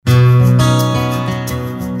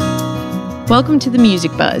Welcome to The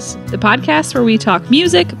Music Buzz, the podcast where we talk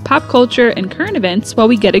music, pop culture, and current events while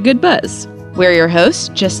we get a good buzz. We're your hosts,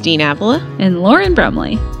 Justine Avila and Lauren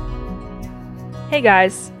Brumley. Hey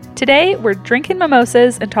guys, today we're drinking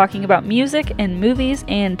mimosas and talking about music and movies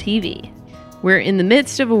and TV. We're in the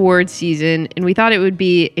midst of awards season, and we thought it would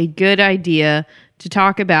be a good idea to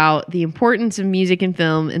talk about the importance of music and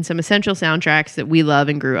film and some essential soundtracks that we love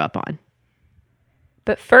and grew up on.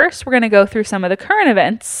 But first, we're going to go through some of the current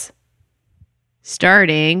events.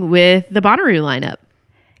 Starting with the Bonnaroo lineup.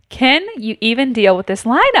 Can you even deal with this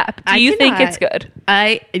lineup? Do you think it's good?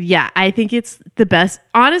 I think it's the best.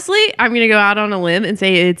 Honestly, I'm going to go out on a limb and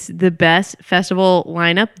say it's the best festival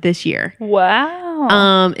lineup this year.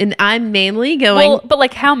 Wow. And I'm mainly going... Well, but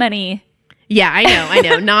like how many? Yeah, I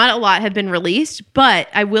know. Not a lot have been released, but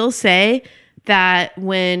I will say that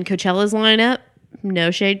when Coachella's lineup, no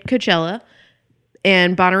shade Coachella,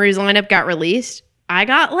 and Bonnaroo's lineup got released, I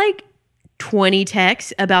got like 20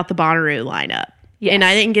 texts about the Bonnaroo lineup. Yes. And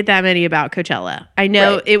I didn't get that many about Coachella. I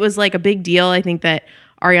know It was like a big deal. I think that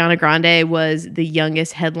Ariana Grande was the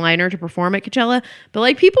youngest headliner to perform at Coachella, but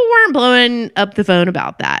like people weren't blowing up the phone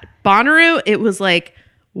about that. Bonnaroo, it was like,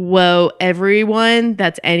 whoa, everyone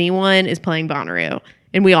that's anyone is playing Bonnaroo,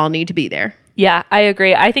 and we all need to be there. Yeah, I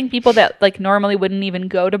agree. I think people that like normally wouldn't even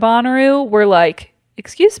go to Bonnaroo were like,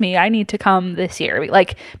 excuse me, I need to come this year.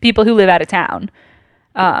 Like people who live out of town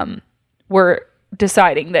were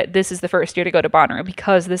deciding that this is the first year to go to Bonnaroo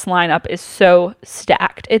because this lineup is so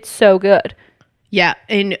stacked. It's so good. Yeah.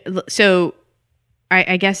 And so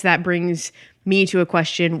I guess that brings me to a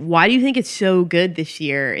question. Why do you think it's so good this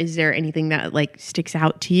year? Is there anything that like sticks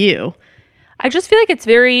out to you? I just feel like it's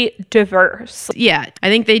very diverse. Yeah. I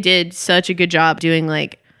think they did such a good job doing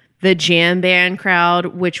like the jam band crowd,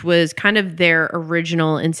 which was kind of their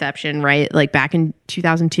original inception, right? Like back in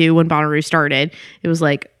 2002 when Bonnaroo started, it was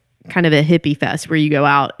like kind of a hippie fest where you go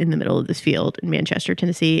out in the middle of this field in Manchester,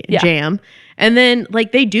 Tennessee and jam. And then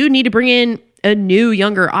like they do need to bring in a new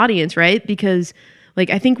younger audience, right? Because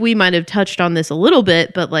like I think we might have touched on this a little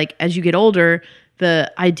bit, but like as you get older,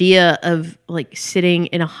 the idea of like sitting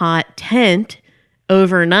in a hot tent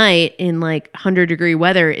overnight in like 100-degree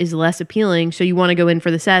weather is less appealing. So you want to go in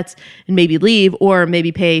for the sets and maybe leave or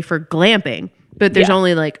maybe pay for glamping. But there's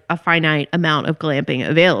only like a finite amount of glamping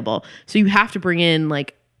available. So you have to bring in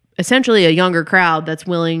like essentially a younger crowd that's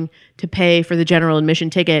willing to pay for the general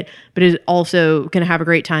admission ticket, but is also going to have a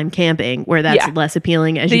great time camping, where that's less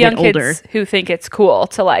appealing as you get older. The young kids who think it's cool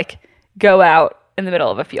to like go out in the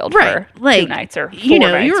middle of a field for like 2 nights or 4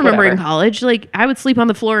 nights. You remember in college, like I would sleep on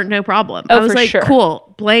the floor, no problem. Oh, I was like, sure.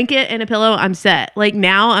 Cool, blanket and a pillow, I'm set. Like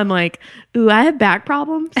now I'm like, ooh, I have back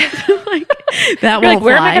problems. Like that won't like,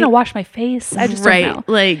 where am I going to wash my face? I just don't know.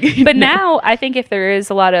 Like, but now I think if there is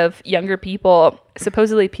a lot of younger people,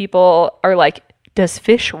 supposedly people are like, does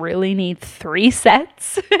Fish really need 3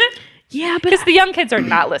 sets? Yeah, but because the young kids are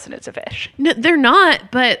not listening to Fish. No, they're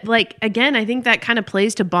not. But like, again, I think that kind of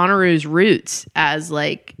plays to Bonnaroo's roots as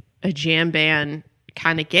like a jam band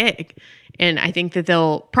kind of gig. And I think that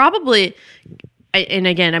they'll probably, and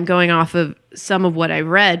again, I'm going off of some of what I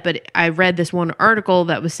read, but I read this one article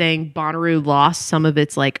that was saying Bonnaroo lost some of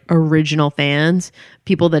its like original fans,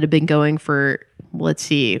 people that have been going for, let's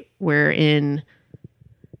see, we're in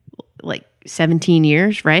like 17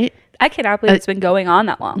 years, right? I cannot believe it's been going on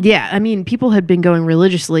that long. Yeah. I mean, people had been going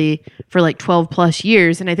religiously for like 12 plus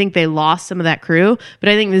years, and I think they lost some of that crew. But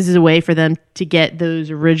I think this is a way for them to get those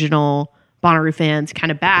original Bonnaroo fans kind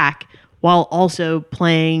of back while also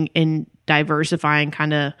playing and diversifying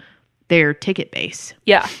kind of their ticket base.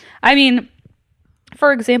 Yeah. I mean,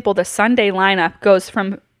 for example, the Sunday lineup goes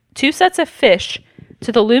from 2 sets of Fish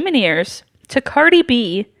to the Lumineers to Cardi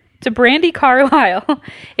B to Brandi Carlile.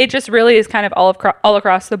 It just really is kind of all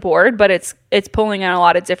across the board, but it's pulling in a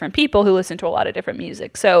lot of different people who listen to a lot of different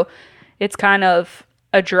music. So it's kind of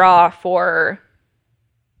a draw for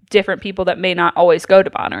different people that may not always go to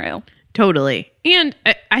Bonnaroo. Totally. And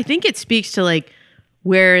I think it speaks to like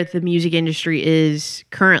where the music industry is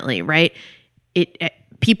currently, right?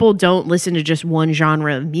 People don't listen to just one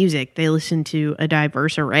genre of music. They listen to a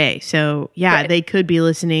diverse array. So yeah, they could be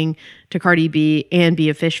listening to Cardi B and be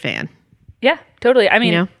a Fish fan. Yeah, totally. I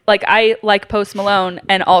mean, like I like Post Malone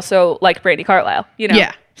and also like Brandi Carlile,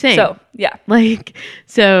 Yeah, same. So yeah. Like,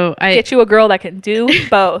 so I get you a girl that can do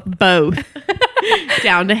both. Both.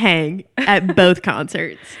 Down to hang at both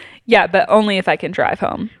concerts. Yeah, but only if I can drive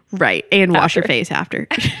home. Right. And wash your face after.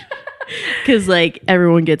 Because like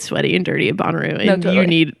everyone gets sweaty and dirty at Bonnaroo, and you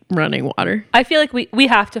need running water. I feel like we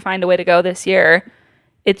have to find a way to go this year.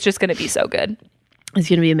 It's just going to be so good. It's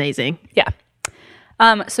going to be amazing. Yeah.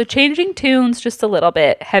 So changing tunes just a little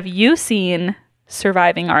bit. Have you seen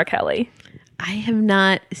Surviving R. Kelly? I have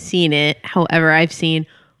not seen it. However, I've seen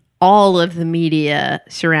all of the media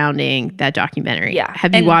surrounding that documentary. Yeah.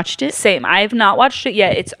 Have you watched it? Same. I have not watched it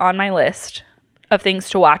yet. It's on my list of things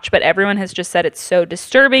to watch, but everyone has just said it's so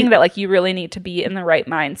disturbing that like you really need to be in the right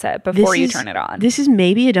mindset before you turn it on. This is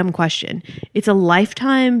maybe a dumb question. It's a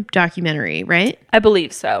Lifetime documentary, right? I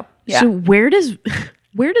believe so. Yeah. So where does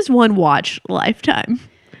one watch Lifetime?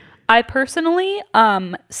 I personally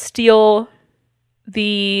steal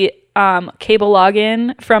the cable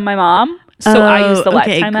login from my mom. So I use the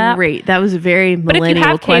Lifetime app. Great. That was a very millennial But if you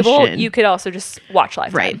have cable, question. you could also just watch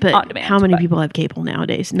Lifetime Right, but on demand. how many people have cable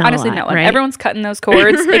nowadays? Not honestly, a lot, no one. right? Everyone's cutting those cords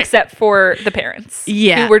Right. except for the parents.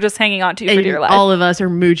 Yeah. Who we're just hanging on to for And dear life. all of us are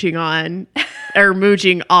mooching on or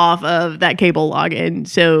mooching off of that cable login.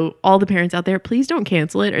 So all the parents out there, please don't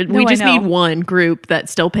cancel it. We just need one group that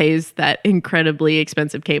still pays that incredibly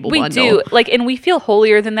expensive cable bundle. We do. Like, and we feel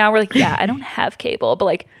holier than thou. We're like, yeah, I don't have cable, but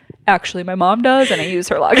like, actually, my mom does, and I use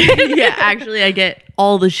her login. Yeah, actually, I get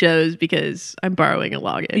all the shows because I'm borrowing a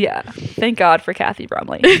login. Yeah. Thank God for Kathy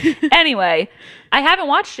Brumley. Anyway, I haven't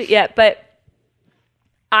watched it yet, but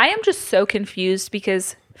I am just so confused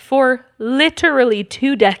because for literally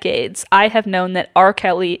 2 decades, I have known that R.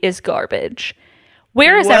 Kelly is garbage.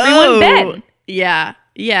 Where has everyone been? Yeah.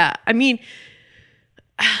 Yeah. I mean,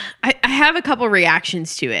 I have a couple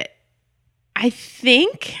reactions to it. I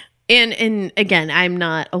think... And again, I'm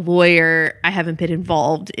not a lawyer. I haven't been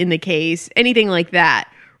involved in the case, anything like that,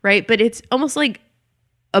 right? But it's almost like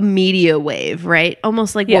a media wave, right?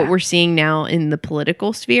 Almost like what we're seeing now in the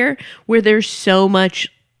political sphere, where there's so much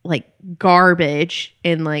like garbage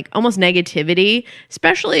and like almost negativity,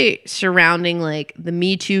 especially surrounding like the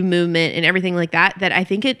Me Too movement and everything like that, that I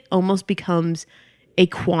think it almost becomes a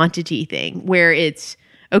quantity thing where it's,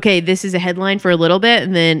 okay, this is a headline for a little bit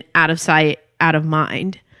and then out of sight, out of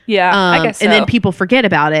mind. Yeah, I guess so. And then people forget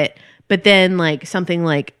about it. But then like something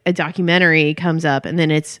like a documentary comes up and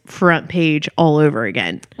then it's front page all over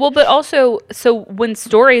again. Well, but also, so when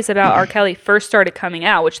stories about R. Kelly first started coming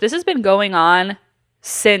out, which this has been going on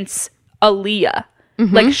since Aaliyah.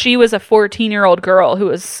 Mm-hmm. Like she was a 14-year-old girl who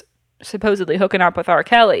was supposedly hooking up with R.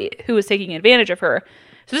 Kelly, who was taking advantage of her.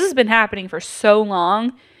 So this has been happening for so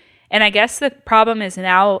long. And I guess the problem is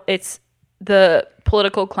now it's the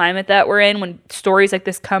political climate that we're in. When stories like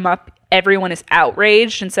this come up, everyone is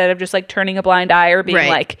outraged instead of just like turning a blind eye or being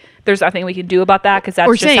like, there's nothing we can do about that because that's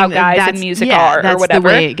or just how guys in music are that's or whatever.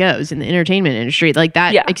 The way it goes in the entertainment industry. Like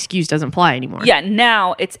that excuse doesn't fly anymore. Yeah,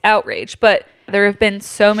 now it's outrage. But there have been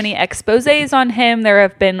so many exposés on him. There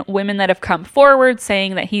have been women that have come forward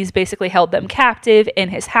saying that he's basically held them captive in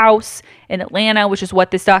his house in Atlanta, which is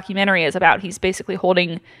what this documentary is about. He's basically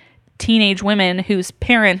holding teenage women whose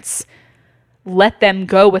parents let them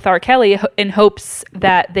go with R. Kelly in hopes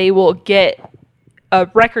that they will get a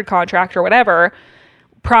record contract or whatever,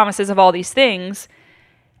 promises of all these things,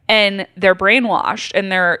 and they're brainwashed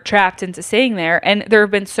and they're trapped into staying there. And there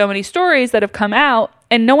have been so many stories that have come out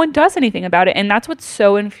and no one does anything about it. And that's what's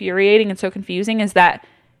so infuriating and so confusing is that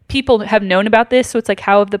people have known about this. So it's like,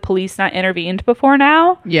 how have the police not intervened before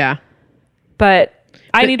now? Yeah. But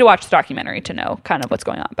I need to watch the documentary to know kind of what's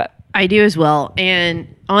going on. But I do as well. And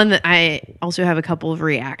I also have a couple of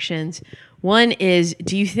reactions. One is,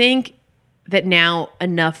 do you think that now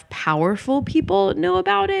enough powerful people know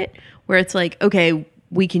about it where it's like, okay,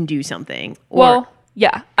 we can do something? Well,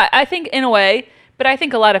 yeah, I think in a way, but I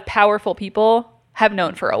think a lot of powerful people have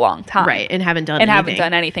known for a long time. Right. And haven't done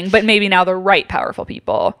anything. But maybe now the right powerful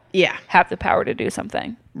people yeah, have the power to do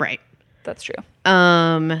something. Right. That's true.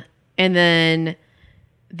 And then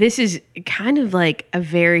this is kind of like a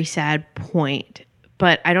very sad point,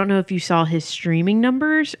 but I don't know if you saw his streaming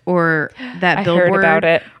numbers or that Billboard heard about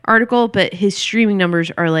it. article, but his streaming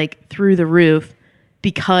numbers are like through the roof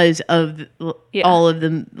because of all of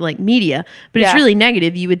the like media, but it's really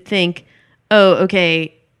negative. You would think, oh,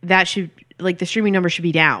 okay, that should like the streaming number should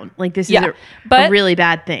be down. Like this is a really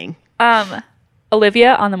bad thing.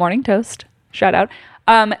 Olivia on the Morning Toast, shout out,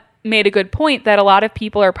 made a good point that a lot of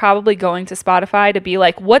people are probably going to Spotify to be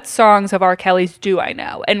like, what songs of R. Kelly's do I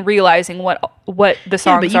know? And realizing what the songs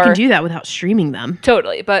are. But you can do that without streaming them.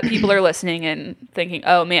 Totally. But people are listening and thinking,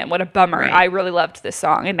 oh man, what a bummer. Right. I really loved this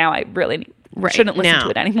song and now I really shouldn't listen to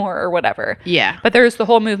it anymore or whatever. Yeah. But there's the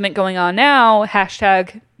whole movement going on now,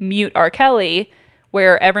 #mute R. Kelly,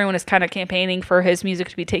 where everyone is kind of campaigning for his music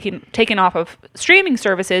to be taken off of streaming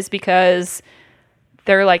services because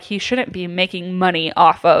they're like, he shouldn't be making money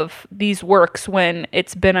off of these works when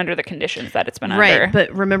it's been under the conditions that it's been under. Right.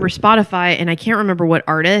 But remember Spotify, and I can't remember what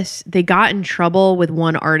artist, they got in trouble with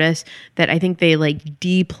one artist that I think they like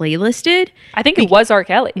de-playlisted. I think it was R.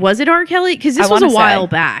 Kelly. Was it R. Kelly? Because this was a while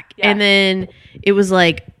back. Yeah. And then it was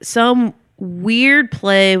like some weird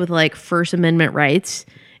play with like First Amendment rights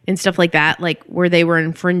and stuff like that, like where they were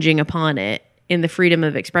infringing upon it in the freedom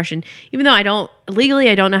of expression. Even though I don't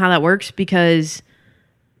know how that works because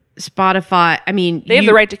Spotify, I mean, they have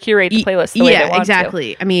the right to curate the playlist the way they want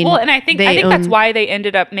exactly. to. I mean, well, and I think that's why they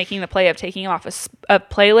ended up making the play of taking him off a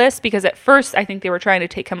playlist, because at first I think they were trying to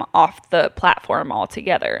take him off the platform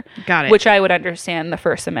altogether. Got it. Which I would understand the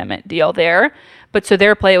First Amendment deal there. But so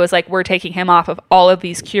their play was like, we're taking him off of all of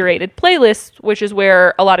these curated playlists, which is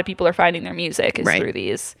where a lot of people are finding their music is through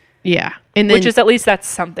these. Yeah. And then, which is at least that's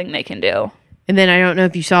something they can do. And then I don't know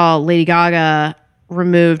if you saw Lady Gaga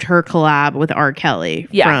removed her collab with R. Kelly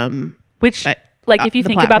from which like if you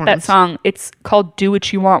think about that song, it's called Do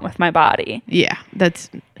What You Want With My Body. Yeah,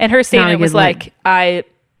 and her statement was like, I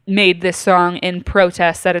made this song in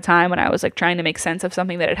protest at a time when I was like trying to make sense of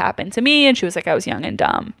something that had happened to me, and she was like, I was young and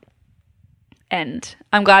dumb. And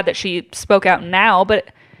I'm glad that she spoke out now,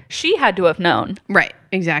 but she had to have known. Right,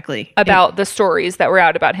 exactly. About the stories that were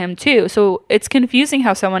out about him too. So it's confusing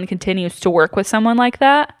how someone continues to work with someone like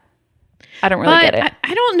that. I don't really get it.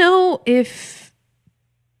 I don't know if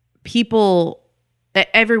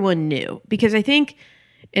everyone knew, because I think,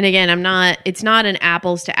 and again, it's not an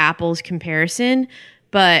apples to apples comparison,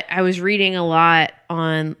 but I was reading a lot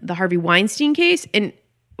on the Harvey Weinstein case, and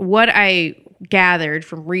what I gathered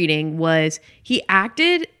from reading was he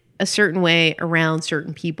acted a certain way around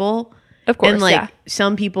certain people. Of course, and like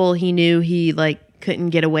some people he knew he like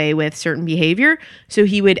couldn't get away with certain behavior, so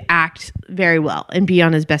he would act very well and be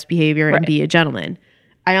on his best behavior and be a gentleman.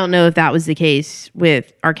 I don't know if that was the case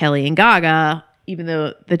with R. Kelly and Gaga, even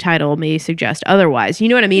though the title may suggest otherwise. You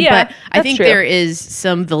know what I mean? Yeah, but I think there is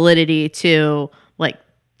some validity to like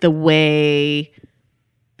the way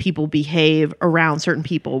people behave around certain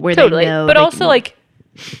people where they know. But also like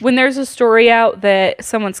when there's a story out that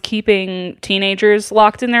someone's keeping teenagers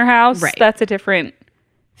locked in their house, that's a different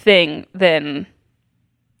thing than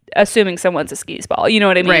assuming someone's a skis ball. You know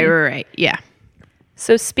what I mean? Right. Yeah.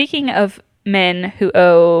 So speaking of men who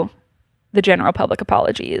owe the general public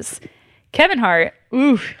apologies, Kevin Hart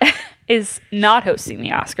is not hosting the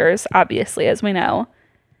Oscars, obviously, as we know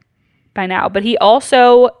by now. But he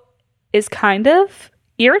also is kind of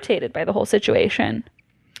irritated by the whole situation.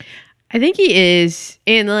 I think he is.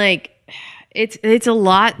 And like, it's a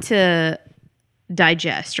lot to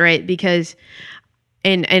digest, right? Because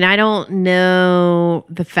and I don't know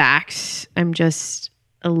the facts. I'm just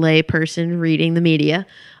a lay person reading the media.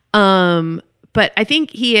 But I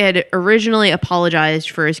think he had originally apologized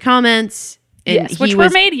for his comments. And which were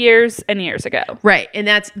made years and years ago. Right. And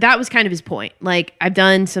that was kind of his point. Like, I've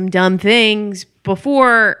done some dumb things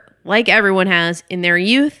before, like everyone has in their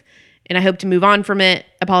youth, and I hope to move on from it,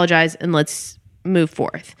 apologize, and let's move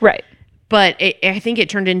forth. Right. But I think it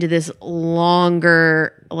turned into this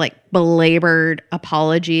longer, like belabored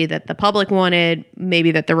apology that the public wanted,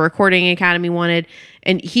 maybe that the Recording Academy wanted,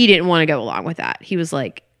 and he didn't want to go along with that. He was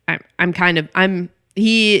like,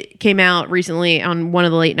 he came out recently on one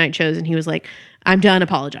of the late night shows and he was like, I'm done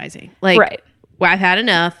apologizing. Like, well, I've had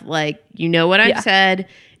enough. Like, you know what I've said.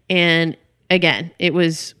 And again, it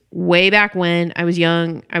was way back when I was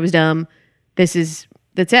young, I was dumb.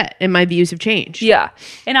 That's it. And my views have changed. Yeah.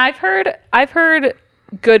 And I've heard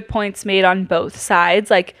good points made on both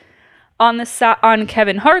sides. Like on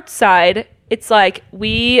Kevin Hart's side, it's like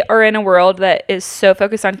we are in a world that is so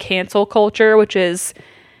focused on cancel culture, which is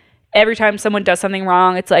every time someone does something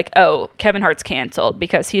wrong, it's like, oh, Kevin Hart's canceled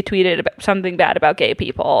because he tweeted something bad about gay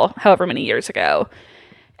people however many years ago.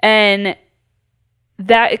 And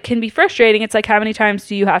that can be frustrating. It's like, how many times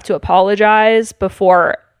do you have to apologize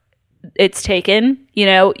before it's taken? You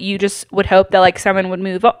know, you just would hope that like someone would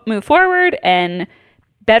move forward and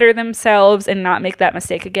better themselves and not make that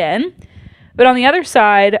mistake again. But on the other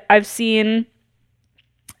side, I've seen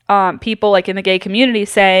people like in the gay community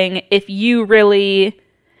saying,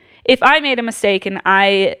 if I made a mistake and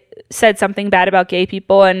I said something bad about gay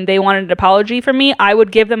people and they wanted an apology from me, I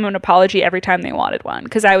would give them an apology every time they wanted one.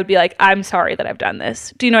 Because I would be like, I'm sorry that I've done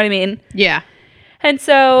this. Do you know what I mean? Yeah. And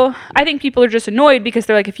so I think people are just annoyed because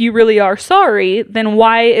they're like, if you really are sorry, then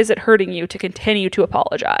why is it hurting you to continue to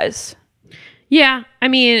apologize? Yeah. I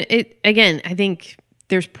mean, I think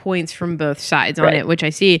there's points from both sides on it, which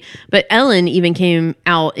I see. But Ellen even came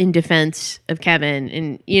out in defense of Kevin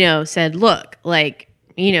and, said, look, like,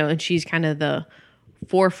 and she's kind of the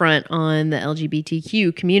forefront on the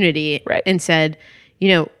LGBTQ community Right. and said,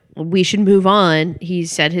 we should move on. He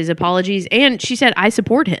said his apologies, and she said, I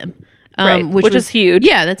support him. Right. Which is huge.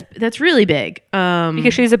 Yeah, that's really big.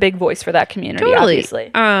 Because she's a big voice for that community, Totally.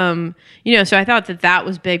 obviously. So I thought that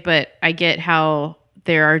was big, but I get how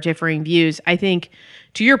there are differing views. I think,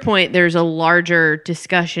 to your point, there's a larger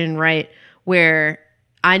discussion, right, where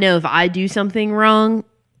I know if I do something wrong,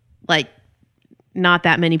 like, not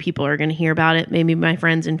that many people are going to hear about it. Maybe my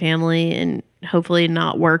friends and family, and hopefully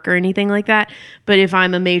not work or anything like that. But if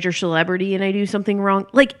I'm a major celebrity and I do something wrong,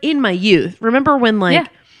 like in my youth, remember when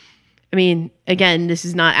I mean, again, this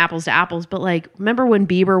is not apples to apples, but like, remember when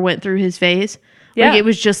Bieber went through his phase? Yeah. Like, it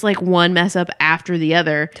was just like one mess up after the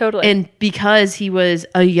other. Totally. And because he was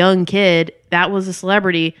a young kid, that was a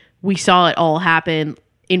celebrity, we saw it all happen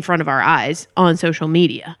in front of our eyes on social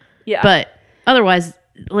media. Yeah. But otherwise,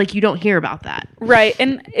 like, you don't hear about that. Right.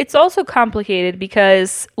 And it's also complicated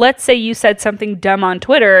because let's say you said something dumb on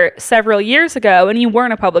Twitter several years ago and you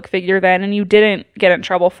weren't a public figure then and you didn't get in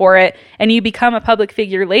trouble for it, and you become a public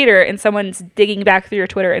figure later and someone's digging back through your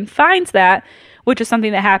Twitter and finds that, which is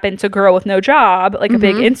something that happened to Girl with No Job, like a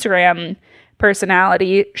big Instagram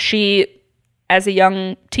personality. She, as a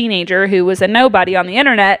young teenager who was a nobody on the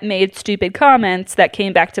internet, made stupid comments that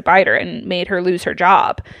came back to bite her and made her lose her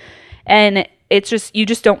job. And it's just, you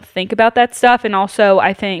just don't think about that stuff. And also,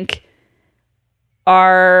 I think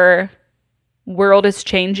our world is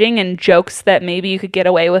changing, and jokes that maybe you could get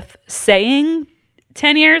away with saying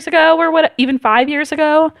 10 years ago or what, even 5 years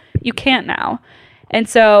ago, you can't now. And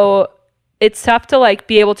so it's tough to like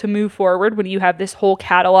be able to move forward when you have this whole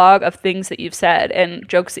catalog of things that you've said and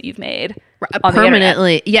jokes that you've made on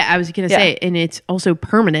permanently. Yeah, I was going to say, and it's also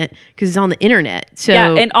permanent because it's on the internet. So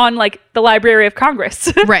yeah, and on like the Library of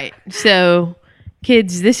Congress. Right. So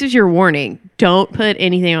kids, this is your warning. Don't put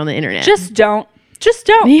anything on the internet. Just don't. Just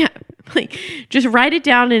don't. Yeah. Like, just write it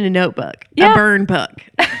down in a notebook. Yeah. A burn book.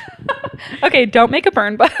 Okay, don't make a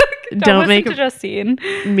burn book. don't make to Justine.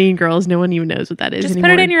 Mean Girls. No one even knows what that is Just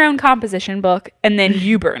anymore. put it in your own composition book, and then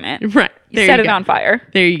you burn it. Right. You set it on fire.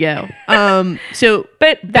 There you go. So,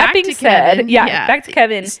 but that being said, back to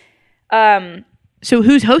Kevin. So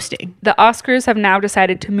who's hosting? The Oscars have now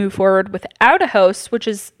decided to move forward without a host, which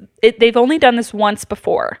is they've only done this once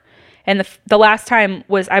before. And the last time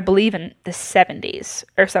was, I believe, in the 70s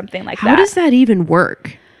or something like that. How does that even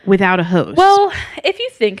work without a host? Well, if you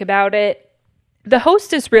think about it, the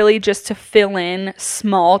host is really just to fill in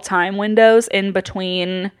small time windows in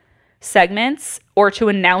between segments or to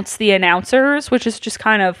announce the announcers, which is just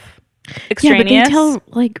kind of extraneous. Yeah, but they tell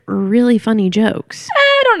like really funny jokes.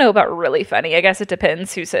 I don't know about really funny. I guess it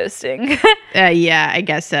depends who's hosting. Yeah, I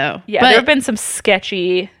guess so. Yeah, there have been some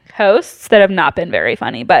sketchy hosts that have not been very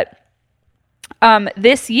funny, but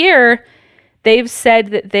this year they've said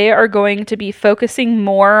that they are going to be focusing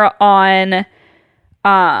more on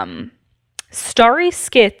starry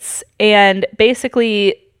skits and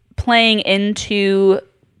basically playing into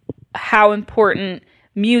how important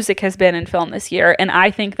music has been in film this year. And I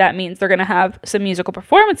think that means they're going to have some musical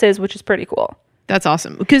performances, which is pretty cool. That's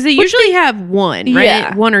awesome. Because they usually have one, right?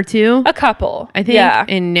 Yeah. One or two? A couple. I think. Yeah.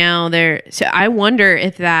 And now so I wonder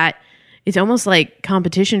if that is almost like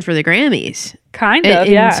competition for the Grammys. Kind of,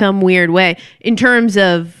 in some weird way, in terms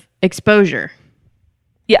of exposure.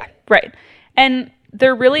 Yeah, right. And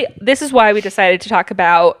this is why we decided to talk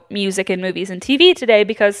about music in movies and TV today,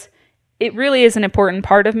 because it really is an important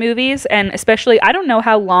part of movies. And especially, I don't know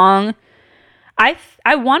how long, I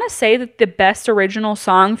want to say that the best original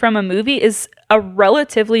song from a movie is a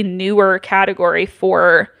relatively newer category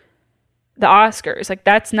for the Oscars. Like,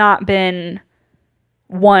 that's not been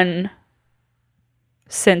won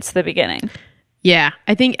since the beginning. Yeah,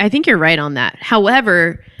 I think you're right on that.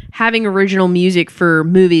 However, having original music for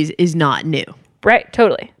movies is not new. Right,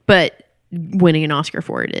 totally. But winning an Oscar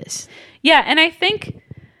for it is. Yeah, and I think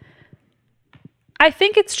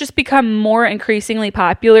it's just become more increasingly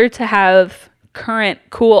popular to have current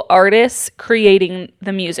cool artists creating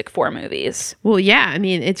the music for movies. Well, yeah, I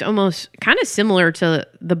mean, it's almost kind of similar to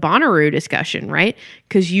the Bonnaroo discussion, right?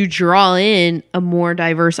 Because you draw in a more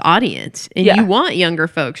diverse audience, and you want younger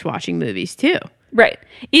folks watching movies too. Right.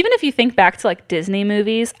 Even if you think back to like Disney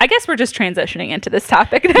movies, I guess we're just transitioning into this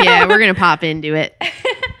topic now. Yeah, we're going to pop into it.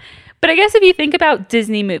 But I guess if you think about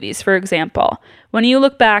Disney movies, for example, when you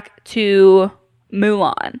look back to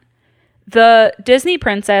Mulan, the Disney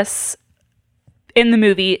princess in the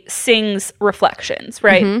movie sings Reflections,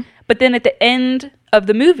 right? Mm-hmm. But then at the end of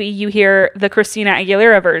the movie, you hear the Christina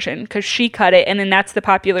Aguilera version because she cut it, and then that's the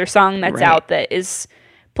popular song that's out that is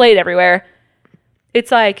played everywhere.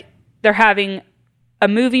 It's like they're having a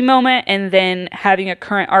movie moment and then having a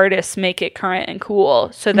current artist make it current and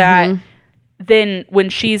cool so that then when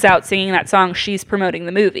she's out singing that song, she's promoting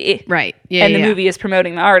the movie. Right. Yeah. And the movie is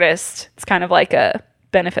promoting the artist. It's kind of like a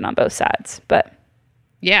benefit on both sides. But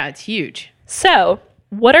yeah, it's huge. so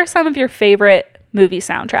what are some of your favorite movie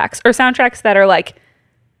soundtracks or soundtracks that are like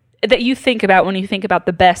that you think about when you think about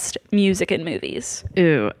the best music in movies?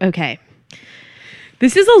 Ooh, okay.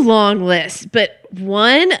 This is a long list, but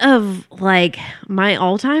one of like my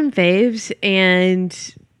all-time faves, and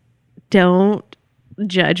don't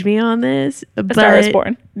judge me on this, A Star is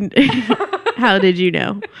Born. How did you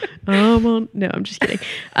know? Well, no, I'm just kidding.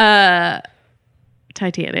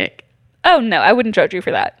 Titanic. Oh no, I wouldn't judge you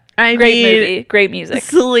for that. Great movie, great music.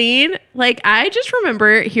 Celine, like I just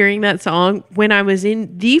remember hearing that song when I was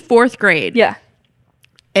in the 4th grade. Yeah.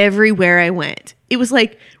 Everywhere I went, it was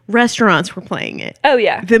like restaurants were playing it. Oh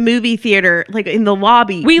yeah. The movie theater, like in the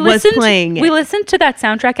lobby, was playing it. We listened to that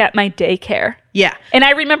soundtrack at my daycare. Yeah. And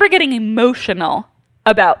I remember getting emotional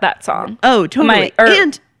about that song. Oh, totally.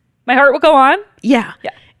 And my heart will go on. yeah.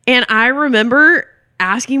 Yeah. And I remember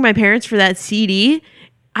asking my parents for that CD.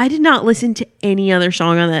 I did not listen to any other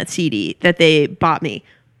song on that CD that they bought me.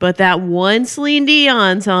 But that one Celine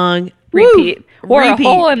Dion song, Repeat. Or a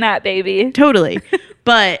hole in that baby. Totally.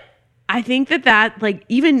 But I think that like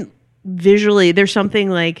even visually, there's something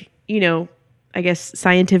like, you know, I guess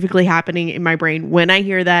scientifically happening in my brain. When I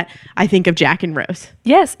hear that, I think of Jack and Rose.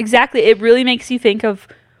 Yes, exactly. It really makes you think of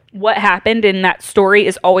what happened, and that story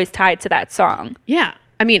is always tied to that song. Yeah.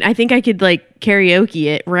 I mean, I think I could like karaoke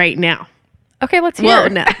it right now. Okay, let's hear. Well,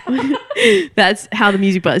 no. That's how the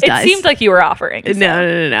music buzz dies. It seemed like you were offering. So.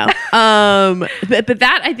 No. But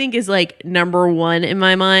that I think is like number 1 in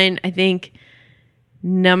my mind. I think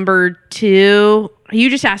number 2. You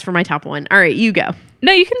just asked for my top 1. All right, you go.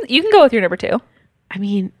 No, you can go with your number 2. I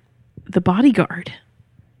mean, The Bodyguard.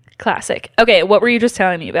 Classic. Okay, what were you just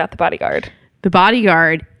telling me about The Bodyguard? The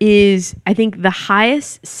Bodyguard is, I think, the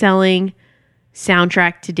highest selling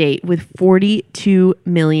soundtrack to date with 42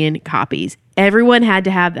 million copies. Everyone had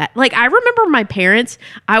to have that. Like, I remember my parents,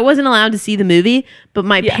 I wasn't allowed to see the movie, but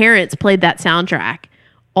my parents played that soundtrack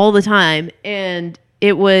all the time. And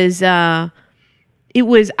it was I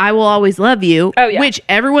Will Always Love You, which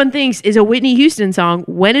everyone thinks is a Whitney Houston song,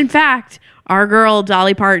 when in fact, our girl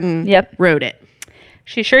Dolly Parton wrote it.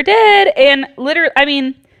 She sure did. And literally, I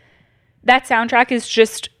mean, that soundtrack is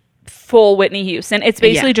just full Whitney Houston. It's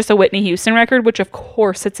basically just a Whitney Houston record, which of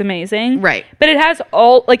course it's amazing. Right. But it has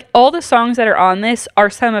all the songs that are on this are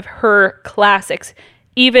some of her classics,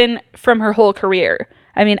 even from her whole career.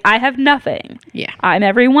 I mean, I Have Nothing. Yeah. I'm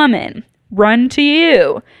Every Woman. Run to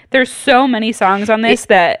You. There's so many songs on this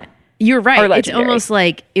that you're right. Are legendary. It's almost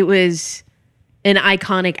like it was an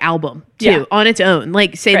iconic album too, on its own.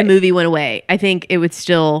 Like say the movie went away, I think it would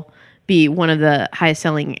still be one of the highest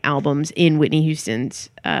selling albums in Whitney Houston's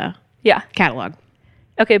catalog.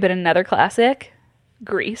 Okay, but another classic,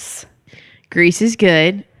 Grease. Grease is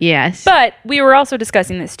good, yes. But we were also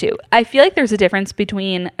discussing this too. I feel like there's a difference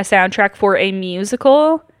between a soundtrack for a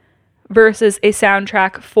musical versus a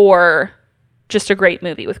soundtrack for just a great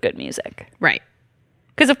movie with good music. Right.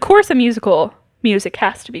 Because of course a musical music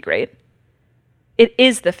has to be great. It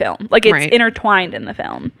is the film. Like it's intertwined in the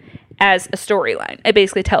film as a storyline. It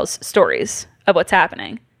basically tells stories of what's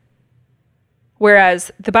happening.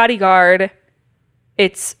 Whereas The Bodyguard,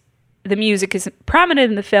 the music is prominent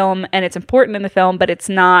in the film and it's important in the film, but it's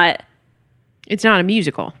not a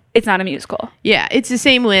musical. It's not a musical. Yeah, it's the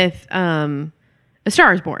same with A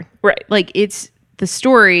Star is Born. Right. Like it's the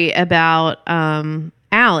story about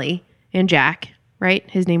Allie and Jack, right?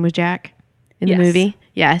 His name was Jack in the movie.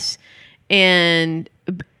 Yes. And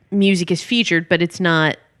music is featured, but it's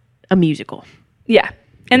not a musical. Yeah.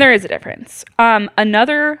 And there is a difference.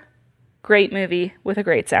 Another great movie with a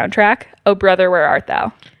great soundtrack, Oh Brother, Where Art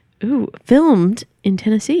Thou? Ooh, filmed in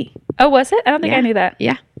Tennessee. Oh, was it? I don't think I knew that.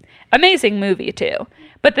 Yeah. Amazing movie, too.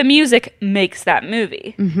 But the music makes that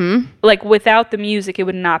movie. Mm-hmm. Like, without the music, it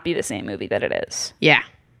would not be the same movie that it is. Yeah.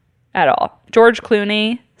 At all. George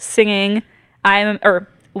Clooney singing,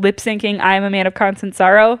 lip syncing, I Am a Man of Constant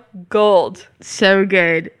Sorrow. Gold. So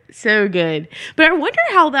good. So good. But I wonder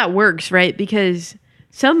how that works, right? Because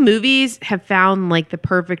some movies have found like the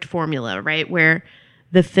perfect formula, right? Where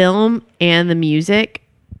the film and the music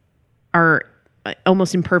are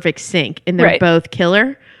almost in perfect sync and they're both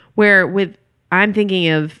killer. Where I'm thinking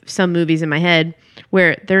of some movies in my head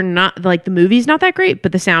where they're not, like the movie's not that great,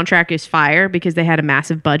 but the soundtrack is fire because they had a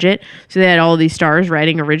massive budget. So they had all these stars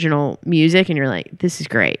writing original music and you're like, this is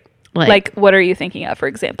great. Like what are you thinking of, for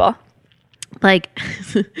example? Like,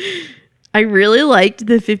 I really liked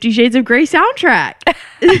the 50 Shades of Grey soundtrack.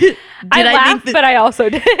 I laughed, but I also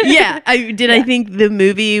did. Yeah. I think the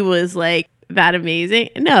movie was like that amazing?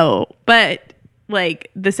 No. But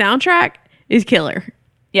like the soundtrack is killer.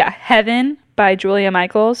 Yeah. Heaven by Julia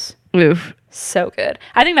Michaels. Oof. So good.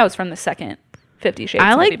 I think that was from the second 50 Shades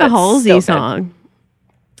I like movie, the Halsey so song.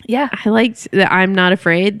 Yeah. I liked the I'm Not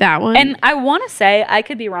Afraid, that one. And I want to say, I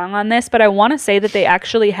could be wrong on this, but I want to say that they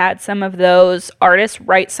actually had some of those artists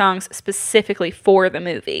write songs specifically for the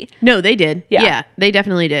movie. No, they did. Yeah, they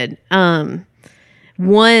definitely did. One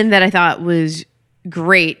that I thought was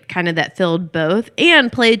great, kind of that filled both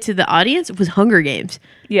and played to the audience was Hunger Games.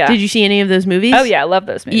 Yeah. Did you see any of those movies? Oh, yeah. I love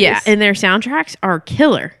those movies. Yeah, and their soundtracks are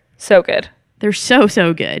killer. So good. They're so,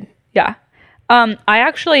 so good. Yeah.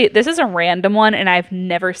 This is a random one, and I've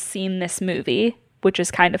never seen this movie, which is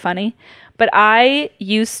kind of funny. But I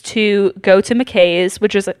used to go to McKay's,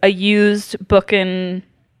 which is a used book and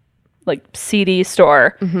like CD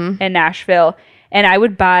store in Nashville, and I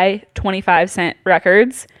would buy 25-cent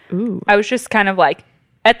records. Ooh. I was just kind of like,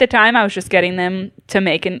 at the time, I was just getting them to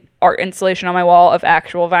make an art installation on my wall of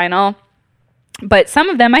actual vinyl. But some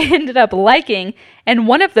of them I ended up liking, and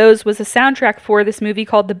one of those was a soundtrack for this movie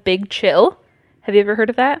called The Big Chill. Have you ever heard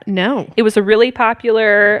of that? No. It was a really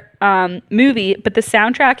popular movie, but the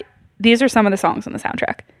soundtrack, these are some of the songs on the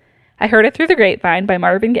soundtrack. I Heard It Through the Grapevine by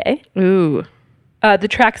Marvin Gaye. Ooh. The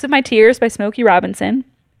Tracks of My Tears by Smokey Robinson.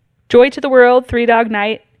 Joy to the World, Three Dog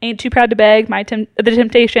Night, Ain't Too Proud to Beg, The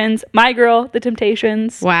Temptations, My Girl, The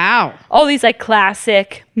Temptations. Wow. All these like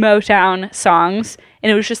classic Motown songs.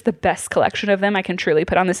 And it was just the best collection of them I can truly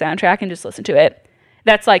put on the soundtrack and just listen to it.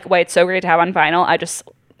 That's like why it's so great to have on vinyl. I just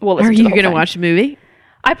will listen to it. Are you going to watch the movie?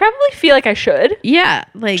 I probably feel like I should. Yeah.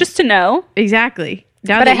 Like just to know. Exactly.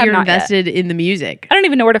 Now but that you're invested in the music. I don't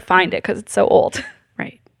even know where to find it because it's so old.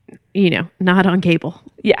 Right. Not on cable.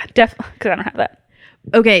 Yeah, definitely. Because I don't have that.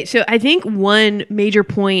 Okay. So I think one major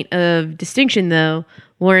point of distinction, though,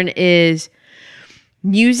 Lauren, is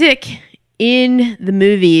music in the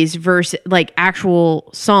movies versus like actual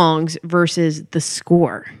songs versus the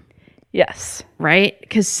score. Yes. Right?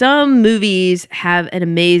 Because some movies have an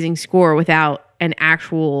amazing score without an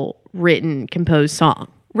actual written, composed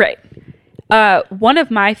song. Right. One of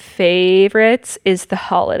my favorites is The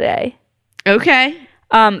Holiday. Okay.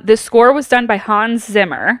 The score was done by Hans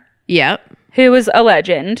Zimmer. Yep. Who was a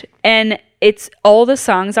legend. And it's all the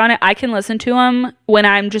songs on it. I can listen to them when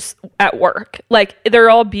I'm just at work. Like, they're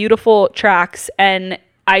all beautiful tracks, and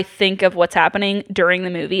I think of what's happening during the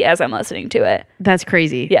movie as I'm listening to it. That's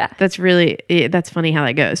crazy. Yeah. That's funny how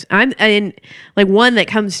that goes. Like one that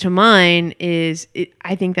comes to mind is,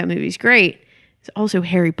 I think that movie's great. It's also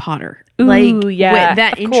Harry Potter. Ooh, yeah.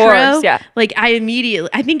 That intro, course, yeah. Like I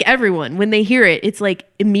think everyone, when they hear it, it's like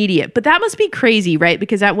immediate. But that must be crazy, right?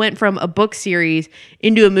 Because that went from a book series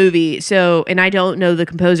into a movie. So, and I don't know the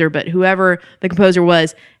composer, but whoever the composer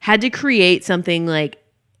was had to create something like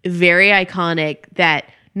very iconic that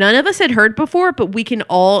none of us had heard before, but we can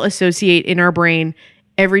all associate in our brain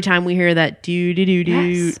every time we hear that do-do-do-do.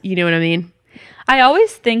 Yes. You know what I mean? I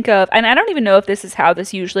always think of, and I don't even know if this is how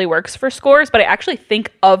this usually works for scores, but I actually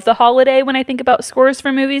think of The Holiday when I think about scores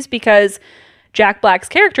for movies because Jack Black's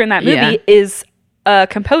character in that movie is a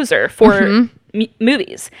composer for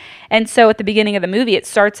movies. And so at the beginning of the movie, it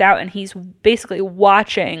starts out and he's basically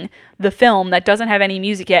watching the film that doesn't have any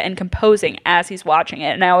music yet and composing as he's watching it.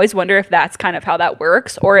 And I always wonder if that's kind of how that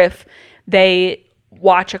works, or if they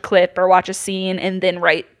watch a clip or watch a scene and then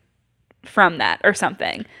write from that or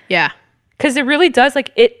something. Yeah. Because it really does,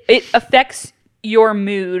 like, it affects your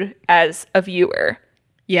mood as a viewer.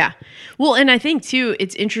 Yeah. Well, and I think, too,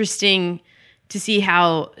 it's interesting to see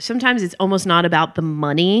how sometimes it's almost not about the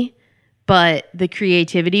money, but the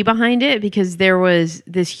creativity behind it. Because there was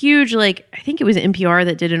this huge, like, I think it was NPR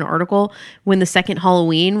that did an article when the second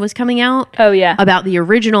Halloween was coming out. Oh, yeah. About the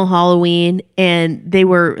original Halloween. And they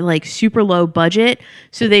were, like, super low budget.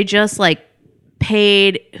 So they just, like,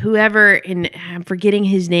 paid whoever, and I'm forgetting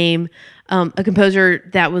his name, a composer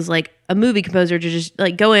that was like a movie composer, to just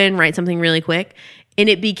like go in, write something really quick, and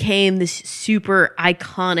it became this super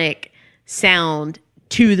iconic sound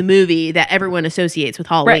to the movie that everyone associates with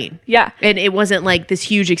Halloween. Right. Yeah. And it wasn't like this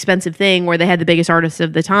huge expensive thing where they had the biggest artists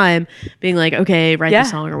of the time being like, okay, write the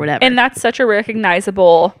song or whatever. And that's such a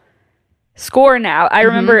recognizable score now. I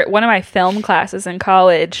remember one of my film classes in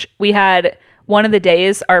college, we had one of the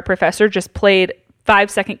days our professor just played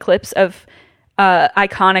 5-second clips of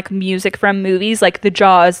iconic music from movies, like the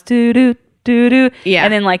Jaws, doo doo doo doo. Yeah.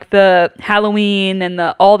 And then like the Halloween and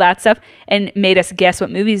the all that stuff, and made us guess what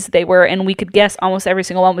movies they were, and we could guess almost every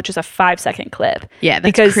single one with just a 5-second clip. Yeah,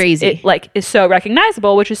 that's because crazy. It like is so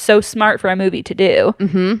recognizable, which is so smart for a movie to do.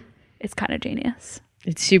 Mm-hmm. It's kind of genius.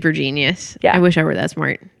 It's super genius. Yeah. I wish I were that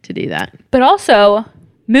smart to do that. But also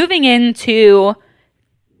moving into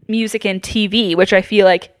music and TV, which I feel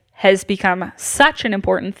like has become such an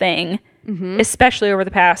important thing, especially over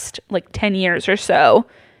the past like 10 years or so.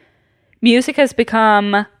 Music has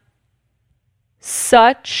become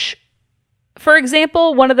such, for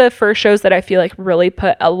example, one of the first shows that I feel like really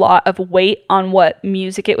put a lot of weight on what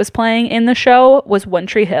music it was playing in the show was One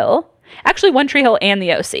Tree Hill. Actually, One Tree Hill and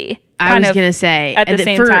the OC. I was going to say. At the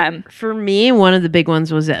same time. For me, one of the big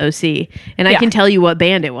ones was the OC. And I can tell you what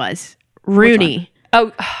band it was. Rooney. Oh,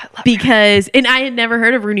 I love because, and I had never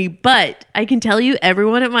heard of Rooney, but I can tell you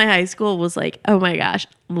everyone at my high school was like, oh my gosh,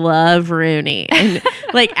 love Rooney. And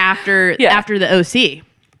like after the OC.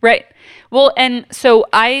 Right. Well, and so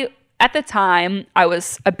at the time, I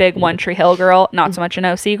was a big One Tree Hill girl, not so much an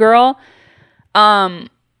OC girl.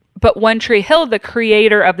 But One Tree Hill, the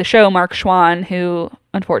creator of the show, Mark Schwann, who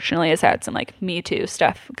unfortunately has had some like Me Too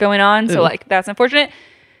stuff going on. So like that's unfortunate.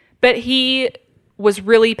 But he was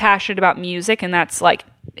really passionate about music, and that's like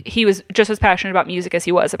he was just as passionate about music as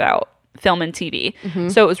he was about film and TV.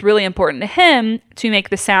 So it was really important to him to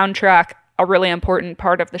make the soundtrack a really important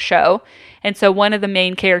part of the show. And so one of the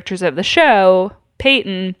main characters of the show,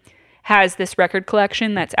 Peyton, has this record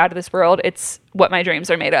collection that's out of this world. It's what my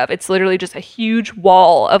dreams are made of. It's literally just a huge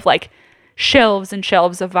wall of like shelves and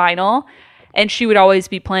shelves of vinyl. And she would always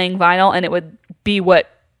be playing vinyl, and it would be what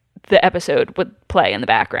the episode would play in the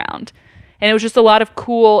background. And it was just a lot of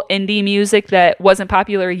cool indie music that wasn't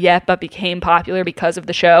popular yet, but became popular because of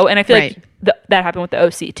the show. And I feel like that happened with the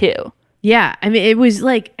OC too. Yeah. I mean, it was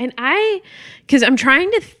like, and because I'm trying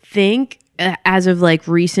to think as of like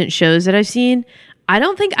recent shows that I've seen, I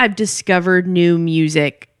don't think I've discovered new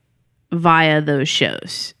music via those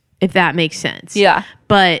shows, if that makes sense. Yeah.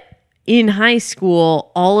 But in high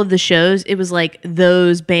school, all of the shows, it was like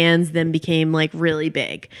those bands then became like really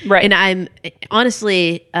big. Right. And I'm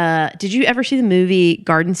honestly, did you ever see the movie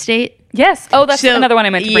Garden State? Yes. Oh, that's another one I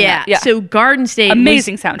meant to bring up. Yeah. So Garden State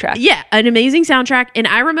amazing soundtrack. Yeah, an amazing soundtrack. And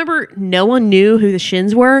I remember no one knew who the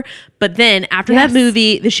Shins were. But then after that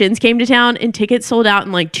movie, the Shins came to town and tickets sold out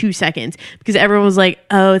in like 2 seconds because everyone was like,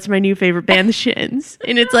 oh, it's my new favorite band, the Shins.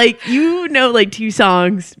 And it's like, you know, like 2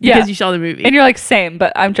 songs because you saw the movie. And you're like, same,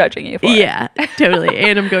 but I'm judging you for it. Yeah, totally.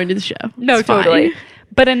 And I'm going to the show. No, it's totally. fine.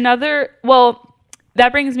 But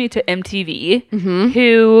that brings me to MTV,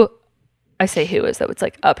 who... I say who as though it's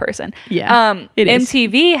like a person. Yeah, it is.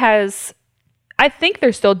 MTV has, I think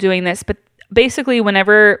they're still doing this, but basically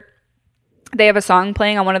whenever they have a song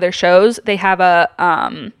playing on one of their shows, they have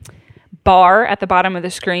a bar at the bottom of the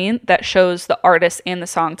screen that shows the artist and the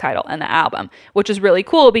song title and the album, which is really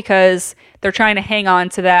cool because they're trying to hang on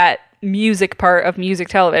to that music part of music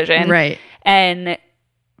television. Right. And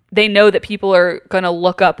they know that people are going to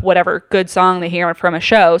look up whatever good song they hear from a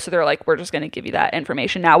show. So they're like, we're just going to give you that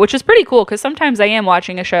information now, which is pretty cool because sometimes I am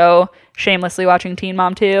watching a show, shamelessly watching Teen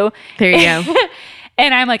Mom 2. There you go.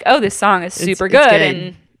 And I'm like, oh, this song is super good.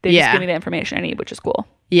 And they just give me the information I need, which is cool.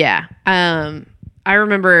 Yeah. I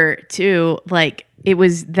remember too, like it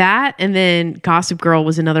was that, and then Gossip Girl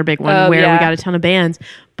was another big one where we got a ton of bands.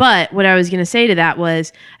 But what I was going to say to that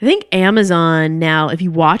was, I think Amazon now, if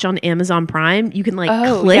you watch on Amazon Prime, you can like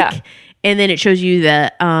click and then it shows you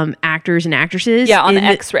the actors and actresses. Yeah, on the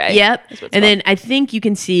X-ray. Yep. And then I think you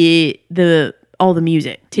can see all the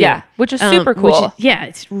music too. Yeah, which is super cool.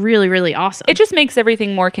 It's really, really awesome. It just makes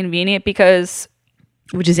everything more convenient because...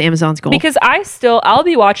 Which is Amazon's goal. Because I'll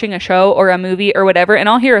be watching a show or a movie or whatever, and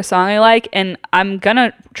I'll hear a song I like, and I'm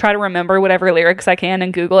gonna try to remember whatever lyrics I can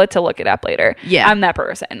and Google it to look it up later. Yeah. I'm that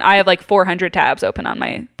person. I have like 400 tabs open on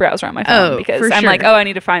my browser on my phone because I'm like, I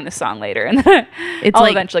need to find this song later, and then I'll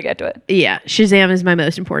eventually get to it. Yeah, Shazam is my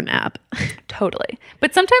most important app. Totally.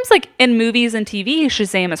 But sometimes like in movies and TV,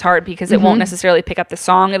 Shazam is hard because it won't necessarily pick up the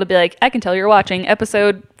song. It'll be like, I can tell you're watching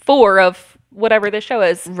episode 4 of whatever this show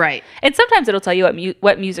is. Right. And sometimes it'll tell you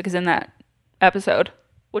what music is in that episode,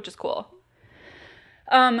 which is cool.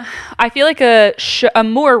 I feel like a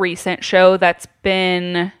more recent show that's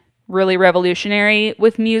been really revolutionary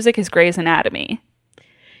with music is Grey's Anatomy.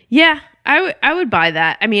 Yeah, I would buy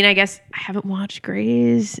that. I mean, I guess I haven't watched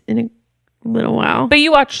Grey's in a little while. But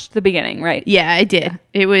you watched the beginning, right? Yeah, I did. Yeah.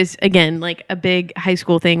 It was, again, like a big high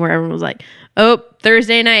school thing where everyone was like, oh,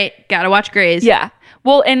 Thursday night, gotta watch Grey's. Yeah.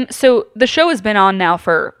 Well, and so the show has been on now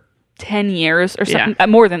for 10 years or something,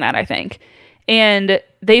 more than that, I think. And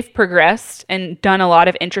they've progressed and done a lot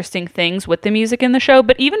of interesting things with the music in the show.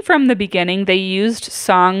 But even from the beginning, they used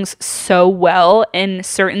songs so well in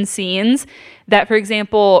certain scenes that, for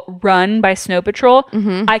example, Run by Snow Patrol,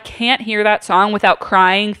 I can't hear that song without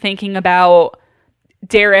crying, thinking about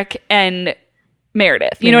Derek and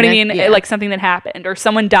Meredith. You know what I mean? Yeah. Like something that happened, or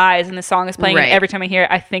someone dies and the song is playing. Right. And every time I hear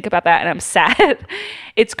it, I think about that and I'm sad.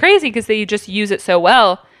 It's crazy because they just use it so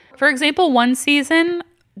well. For example, one season,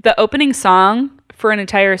 the opening song for an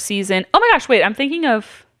entire season. Oh my gosh, wait, I'm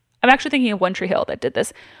actually thinking of One Tree Hill that did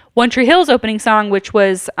this. One Tree Hill's opening song, which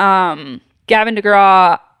was Gavin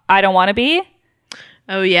DeGraw, I Don't Want to Be.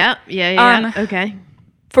 Oh, yeah. Yeah. Okay.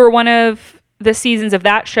 For one of the seasons of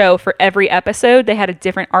that show, for every episode, they had a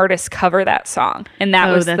different artist cover that song. And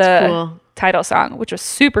that was the cool. title song, which was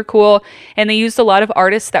super cool. And they used a lot of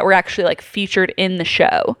artists that were actually like featured in the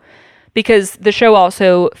show, because the show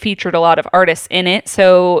also featured a lot of artists in it.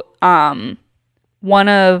 So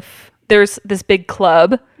there's this big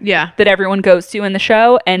club that everyone goes to in the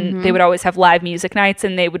show, and they would always have live music nights,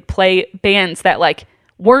 and they would play bands that like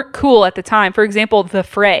weren't cool at the time. For example, The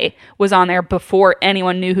Fray was on there before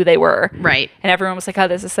anyone knew who they were. Right. And everyone was like, oh,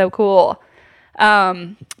 this is so cool.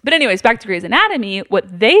 But anyways, back to Grey's Anatomy,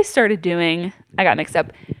 what they started doing, I got mixed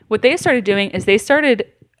up. What they started doing is they started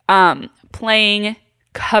playing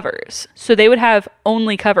covers. So they would have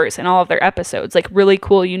only covers in all of their episodes, like really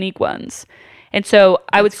cool, unique ones. And so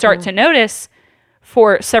I would start to notice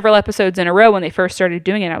for several episodes in a row when they first started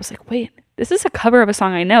doing it, I was like, wait, this is a cover of a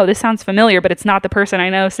song I know. This sounds familiar, but it's not the person I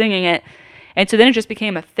know singing it. And so then it just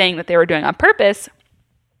became a thing that they were doing on purpose.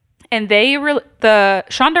 And the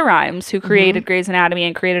Shonda Rhimes, who created Grey's Anatomy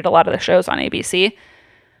and created a lot of the shows on ABC,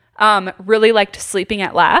 really liked Sleeping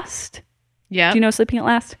at Last. Yeah. Do you know Sleeping at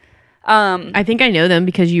Last? I think I know them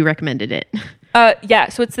because you recommended it. Yeah.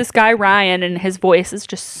 So it's this guy, Ryan, and his voice is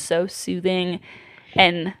just so soothing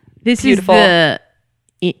and beautiful. Is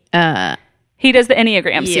He does the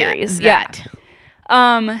Enneagram series. That.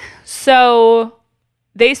 Yeah. So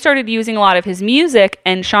they started using a lot of his music,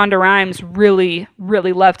 and Shonda Rhimes really,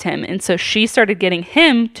 really loved him. And so she started getting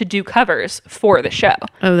him to do covers for the show.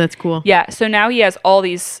 Oh, that's cool. Yeah. So now he has all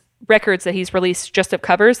these records that he's released just of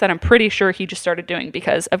covers that I'm pretty sure he just started doing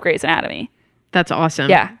because of Grey's Anatomy. That's awesome.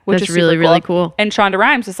 Yeah. Which that's is really, super cool. really cool. And Shonda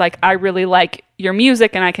Rhimes is like, I really like your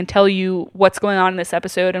music, and I can tell you what's going on in this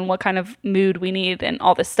episode and what kind of mood we need and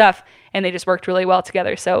all this stuff. And they just worked really well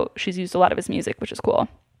together. So she's used a lot of his music, which is cool.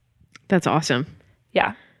 That's awesome.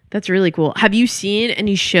 Yeah. That's really cool. Have you seen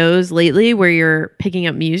any shows lately where you're picking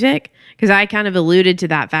up music? Because I kind of alluded to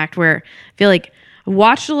that fact where I feel like I've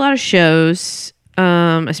watched a lot of shows,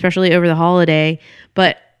 especially over the holiday,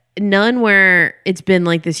 but none where it's been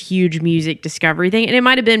like this huge music discovery thing. And it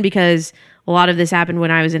might have been because a lot of this happened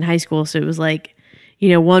when I was in high school. So it was like, you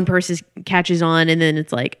know, one person catches on and then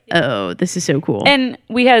it's like, oh, this is so cool. And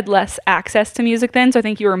we had less access to music then. So I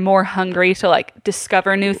think you were more hungry to like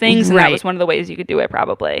discover new things. And Right. that was one of the ways you could do it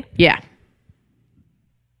probably. Yeah.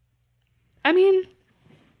 I mean,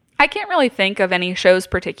 I can't really think of any shows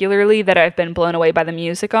particularly that I've been blown away by the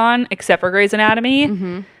music on, except for Grey's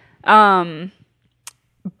Anatomy.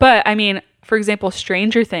 But I mean, for example,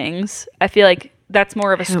 Stranger Things, I feel like that's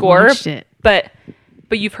more of a score. Watched it. But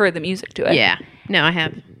you've heard the music to it. Yeah. No, I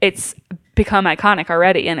have. It's become iconic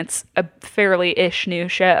already, and it's a fairly-ish new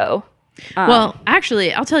show. Well,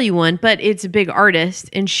 actually, I'll tell you one, but it's a big artist,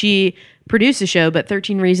 and she produced a show, but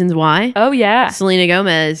 13 Reasons Why. Oh, yeah. Selena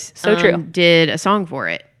Gomez So true. did a song for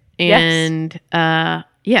it. And, yeah,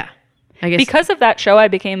 I guess. Because of that show, I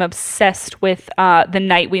became obsessed with The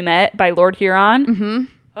Night We Met by Lord Huron.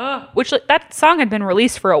 Which that song had been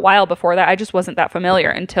released for a while before that. I just wasn't that familiar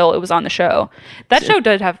until it was on the show. That show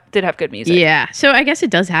did have good music. Yeah. So I guess it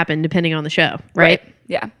does happen depending on the show, right?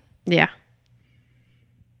 Yeah. Yeah.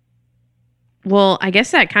 Well, I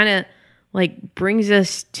guess that kind of like brings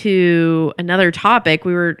us to another topic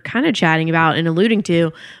we were kind of chatting about and alluding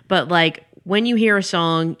to, but like when you hear a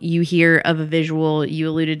song, you hear of a visual. You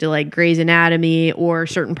alluded to like Grey's Anatomy or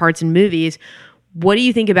certain parts in movies. What do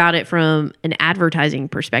you think about it from an advertising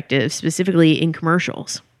perspective, specifically in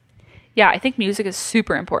commercials? Yeah, I think music is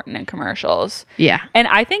super important in commercials. Yeah. And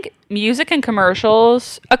I think music and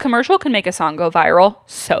commercials, a commercial can make a song go viral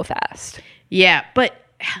so fast. Yeah, but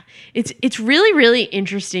it's really, really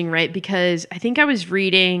interesting, right? Because I think I was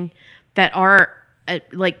reading that our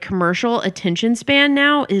like commercial attention span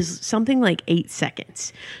now is something like 8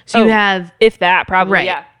 seconds. So you have, if that, probably, right,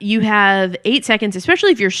 yeah. you have 8 seconds,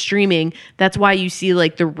 especially if you're streaming. That's why you see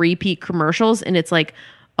like the repeat commercials, and it's like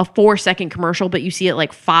a 4-second commercial, but you see it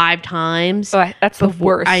like 5 times. Oh, that's the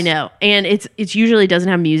worst. I know. And it's usually doesn't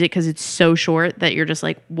have music because it's so short that you're just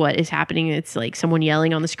like, what is happening? It's like someone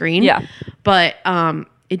yelling on the screen. Yeah. But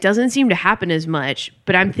it doesn't seem to happen as much.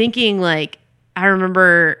 But I'm thinking like, I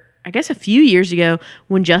remember, I guess a few years ago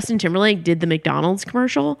when Justin Timberlake did the McDonald's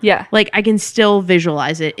commercial. Yeah. Like I can still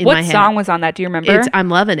visualize it in my head. What song was on that? Do you remember? It's I'm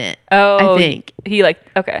Loving It. Oh, I think. He like,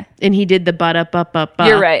 okay. And he did the butt up, up, up, up.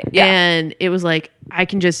 You're right. Yeah. And it was like, I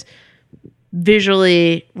can just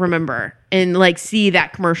visually remember and like see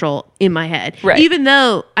that commercial in my head. Right. Even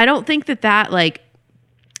though I don't think that like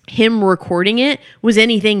him recording it was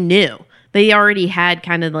anything new. They already had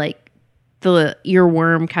kind of like the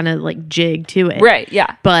earworm kind of like jig to it. Right.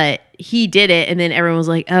 Yeah. But he did it and then everyone was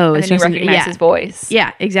like, oh, And it's then you just recognize his voice.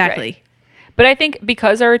 Yeah, exactly. Right. But I think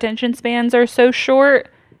because our attention spans are so short,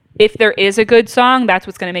 if there is a good song, that's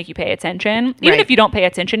what's going to make you pay attention. Even if you don't pay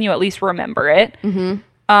attention, you at least remember it.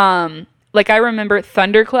 Mm-hmm. Like I remember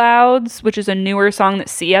Thunderclouds, which is a newer song that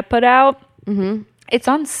Sia put out. Mm-hmm. It's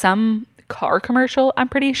on some car commercial, I'm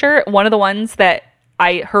pretty sure. One of the ones that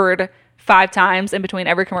I heard 5 times in between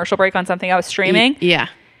every commercial break on something I was streaming. Yeah.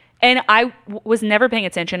 And I was never paying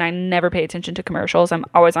attention. I never pay attention to commercials. I'm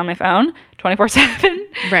always on my phone 24/7.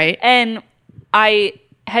 Right. And I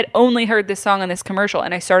had only heard this song on this commercial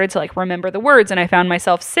and I started to like remember the words and I found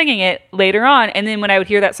myself singing it later on. And then when I would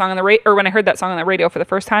hear that song on the radio, or when I heard that song on the radio for the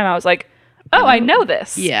first time, I was like, oh, I know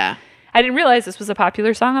this. Yeah. I didn't realize this was a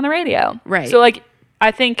popular song on the radio. Right. So like,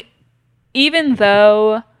 I think even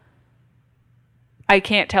though I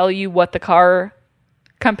can't tell you what the car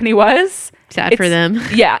company was. Sad for them.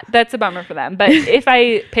 Yeah, that's a bummer for them. But if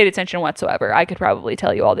I paid attention whatsoever, I could probably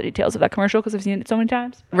tell you all the details of that commercial because I've seen it so many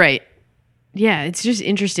times. Right. Yeah, it's just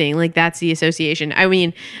interesting. Like that's the association. I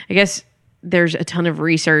mean, I guess there's a ton of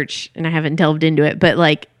research and I haven't delved into it, but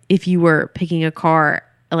like if you were picking a car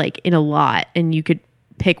like in a lot and you could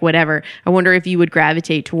pick whatever, I wonder if you would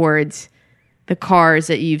gravitate towards the cars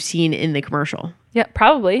that you've seen in the commercial. Yeah,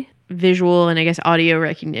 probably. Visual and I guess audio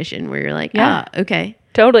recognition where you're like, okay.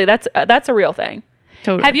 Totally. That's a real thing.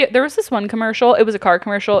 Totally. There was this one commercial, it was a car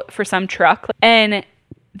commercial for some truck, and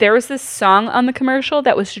there was this song on the commercial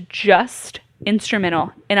that was just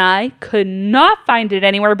instrumental, and I could not find it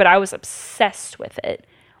anywhere, but I was obsessed with it.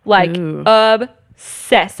 Like,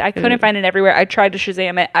 obsessed. I couldn't find it everywhere. I tried to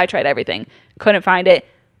Shazam it. I tried everything. Couldn't find it.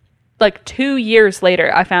 Like 2 years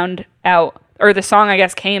later, I found out, or the song, I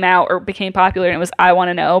guess, came out or became popular, and it was I Want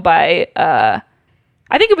to Know by, I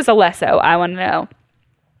think it was Alesso, I Want to Know.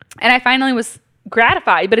 And I finally was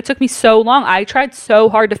gratified, but it took me so long. I tried so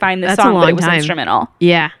hard to find this song, but it was instrumental.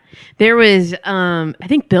 Yeah. There was, I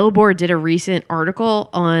think Billboard did a recent article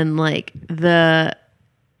on like the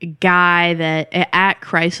guy that at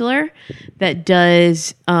Chrysler that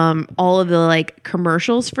does all of the like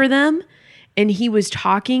commercials for them. And he was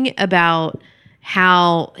talking about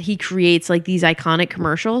how he creates like these iconic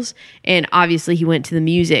commercials, and obviously he went to the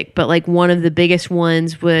music, but like one of the biggest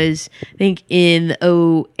ones was I think in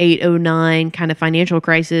the 08-09 kind of financial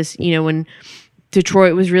crisis, you know, when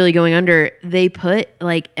Detroit was really going under, they put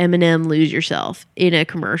like Eminem Lose Yourself in a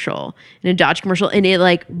commercial, in a Dodge commercial, and it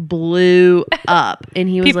like blew up. And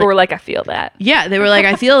he was People were like, I feel that. Yeah, they were like,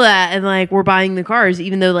 I feel that, and like we're buying the cars,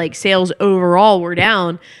 even though like sales overall were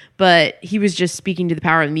down. But he was just speaking to the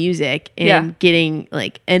power of music and getting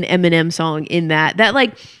like an Eminem song in that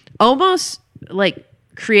like almost like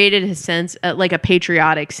created a sense, like a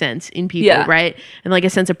patriotic sense in people, right? And like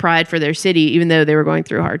a sense of pride for their city, even though they were going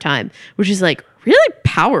through a hard time, which is like really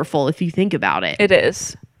powerful if you think about it. It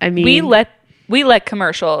is. I mean, we let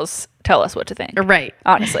commercials tell us what to think. Right.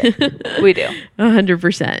 Honestly, we do.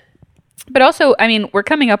 100%. But also, I mean, we're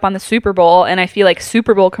coming up on the Super Bowl, and I feel like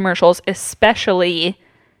Super Bowl commercials especially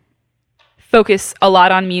focus a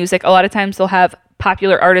lot on music. A lot of times they'll have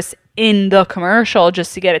popular artists in the commercial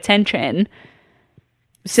just to get attention.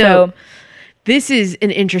 So this is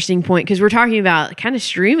an interesting point because we're talking about kind of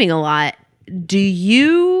streaming a lot. Do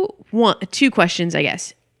you want 2 questions, I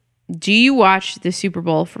guess. Do you watch the Super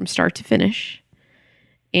Bowl from start to finish?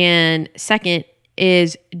 And second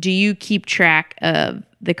is, do you keep track of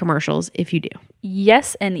the commercials if you do?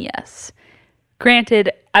 Yes and yes.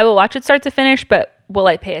 Granted, I will watch it start to finish, but will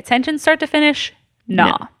I pay attention start to finish?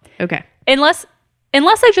 Nah. No. Okay. Unless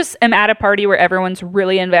I just am at a party where everyone's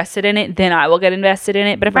really invested in it, then I will get invested in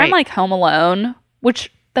it. But if I'm like home alone, which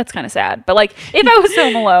that's kind of sad, but like if I was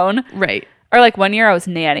home alone, right. Or like one year I was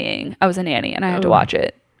nannying. I was a nanny and I had to watch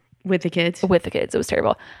it. With the kids? With the kids. It was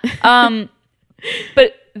terrible.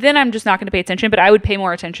 But then I'm just not going to pay attention, but I would pay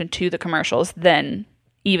more attention to the commercials than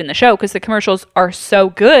even the show because the commercials are so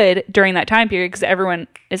good during that time period because everyone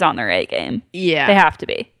is on their A game. Yeah. They have to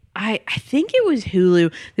be. I think it was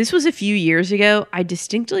Hulu. This was a few years ago. I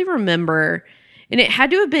distinctly remember, and it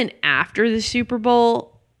had to have been after the Super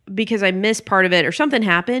Bowl because I missed part of it or something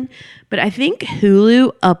happened. But I think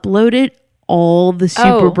Hulu uploaded all the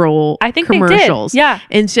Super Bowl I think commercials. They did. Yeah.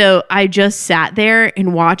 And so I just sat there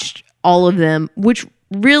and watched all of them, which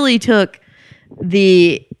really took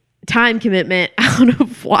the time commitment out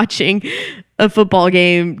of watching a football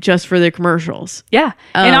game just for the commercials. Yeah.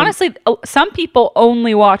 And honestly, some people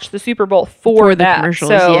only watch the Super Bowl for the that. commercials.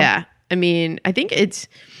 So. Yeah. I mean, I think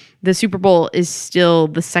the Super Bowl is still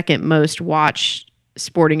the second most watched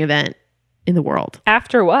sporting event in the world.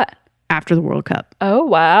 After what? After the World Cup. Oh,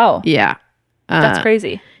 wow. Yeah. That's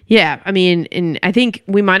crazy. Yeah. I mean, and I think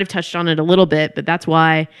we might have touched on it a little bit, but that's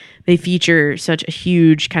why they feature such a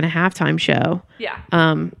huge kind of halftime show. Yeah.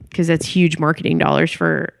 Because that's huge marketing dollars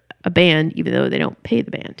for a band, even though they don't pay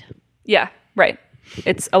the band. Yeah. Right.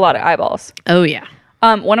 It's a lot of eyeballs. Oh, yeah.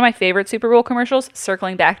 One of my favorite Super Bowl commercials,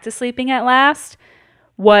 circling back to Sleeping at Last,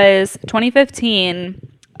 was 2015,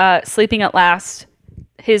 Sleeping at Last,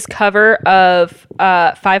 his cover of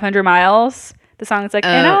 500 Miles. The song that's like,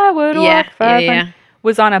 and I would walk 500,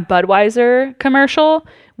 was on a Budweiser commercial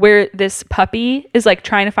where this puppy is like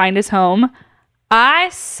trying to find his home. I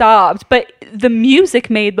sobbed, but the music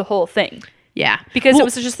made the whole thing. Yeah. Because it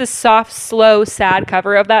was just this soft, slow, sad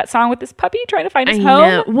cover of that song with this puppy trying to find his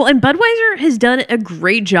home. Well, and Budweiser has done a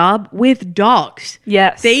great job with dogs.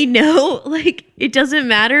 Yes. They know, like, it doesn't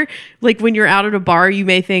matter. Like, when you're out at a bar, you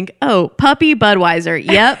may think, oh, puppy Budweiser.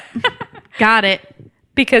 Yep. Got it.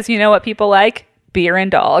 Because you know what people like? Beer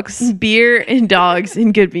and dogs. Beer and dogs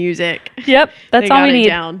and good music. Yep. That's all we need.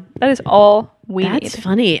 Down. That is all we need. That's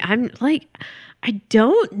funny. I'm like, I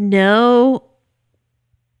don't know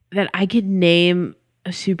that I could name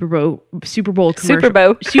a Super Bowl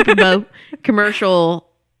commercial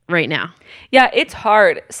right now. Yeah, it's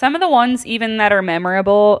hard. Some of the ones even that are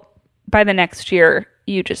memorable by the next year,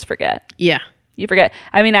 you just forget. Yeah. You forget.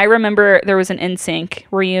 I mean, I remember there was an NSYNC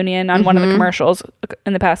reunion on one of the commercials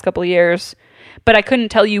in the past couple of years, but I couldn't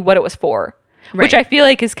tell you what it was for, which I feel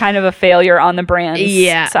like is kind of a failure on the brand's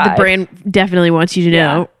side. The brand definitely wants you to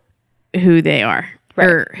know who they are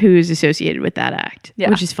or who's associated with that act,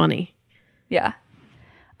 which is funny. Yeah.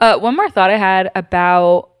 One more thought I had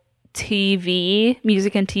about TV,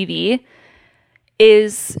 music and TV,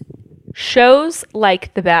 is shows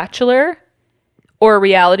like The Bachelor or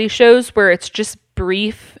reality shows where it's just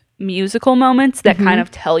brief musical moments that kind of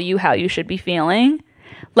tell you how you should be feeling.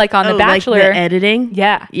 Like on The Bachelor. Like the editing?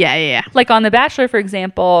 Yeah. Yeah. Like on The Bachelor, for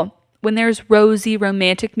example, when there's rosy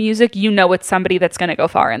romantic music, you know it's somebody that's going to go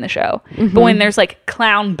far in the show. But when there's like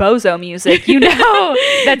clown bozo music, you know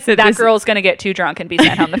that girl's going to get too drunk and be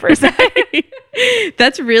sent home the first night.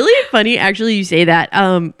 That's really funny. Actually, you say that.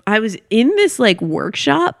 I was in this like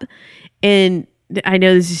workshop, and I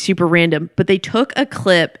know this is super random, but they took a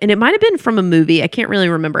clip, and it might have been from a movie. I can't really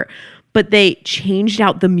remember. But they changed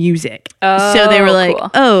out the music. So they were like,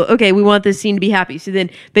 cool. oh, okay, we want this scene to be happy. So then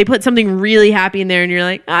they put something really happy in there and you're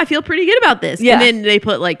like, I feel pretty good about this. Yeah. And then they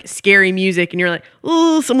put like scary music and you're like,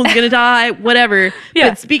 oh, someone's going to die, whatever. Yeah.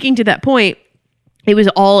 But speaking to that point, it was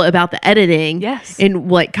all about the editing. Yes.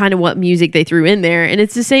 And like kind of what music they threw in there. And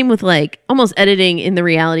it's the same with like almost editing in the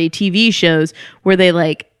reality TV shows where they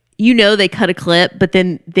like, you know, they cut a clip, but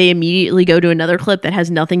then they immediately go to another clip that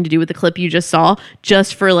has nothing to do with the clip you just saw,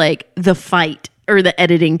 just for like the fight or the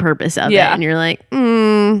editing purpose of it. And you're like,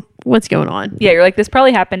 what's going on? Yeah, you're like, this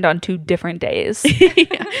probably happened on 2 different days.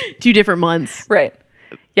 2 different months. Right.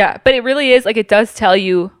 Yeah, but it really is, like, it does tell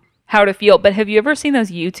you how to feel. But have you ever seen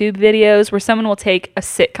those YouTube videos where someone will take a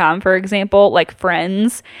sitcom, for example, like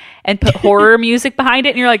Friends, and put horror music behind it,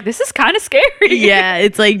 and you're like, this is kind of scary. Yeah,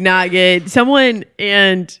 it's like not good. Someone,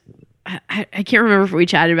 and I can't remember if we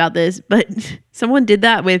chatted about this, but someone did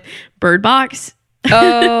that with Bird Box.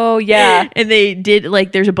 Oh, yeah. And they did,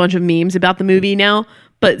 like, there's a bunch of memes about the movie now,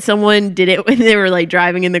 but someone did it when they were like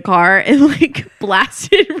driving in the car and like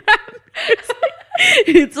blasted rap music.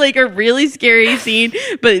 It's like a really scary scene,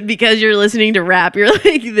 but because you're listening to rap, you're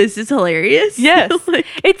like, this is hilarious. Yes. Like,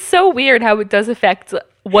 it's so weird how it does affect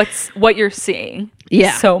what you're seeing.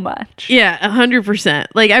 Yeah. So much. Yeah, 100%.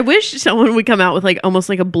 Like, I wish someone would come out with like almost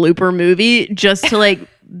like a blooper movie just to like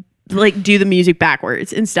do the music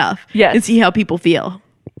backwards and stuff. Yes. And see how people feel.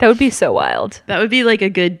 That would be so wild. That would be like a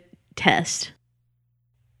good test.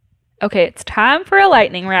 Okay, it's time for a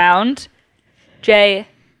lightning round. Jay,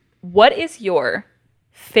 what is your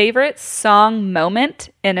favorite song moment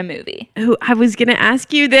in a movie? Oh, I was going to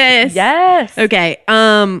ask you this. Yes. Okay.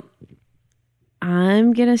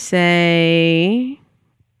 I'm going to say...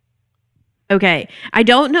 Okay. I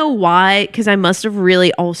don't know why, because I must have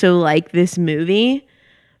really also liked this movie,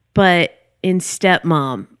 but in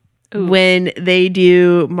Stepmom, when they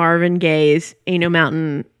do Marvin Gaye's Ain't No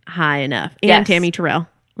Mountain High Enough, and Tammy Terrell.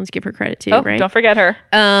 Let's give her credit too, right? Don't forget her.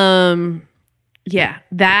 Yeah,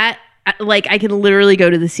 that, like, I can literally go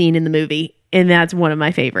to the scene in the movie, and that's one of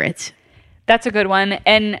my favorites. That's a good one.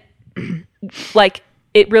 And like,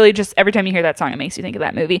 it really just, every time you hear that song, it makes you think of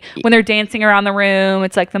that movie. When they're dancing around the room,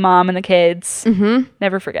 it's like the mom and the kids. Mm-hmm.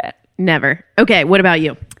 Never forget. Never. Okay, what about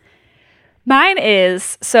you? Mine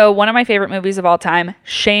is, so one of my favorite movies of all time,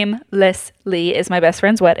 Shamelessly, is My Best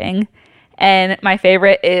Friend's Wedding. And my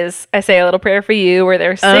favorite is I Say a Little Prayer for You, where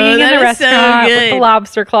they're singing in the restaurant with the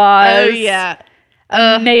lobster claws. Oh, yeah.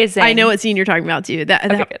 Amazing. I know what scene you're talking about, too.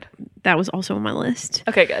 Good. That was also on my list.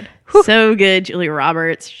 Okay, good. Whew. So good. Julia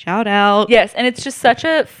Roberts. Shout out. Yes, and it's just such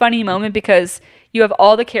a funny moment because you have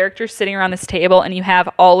all the characters sitting around this table and you have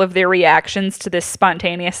all of their reactions to this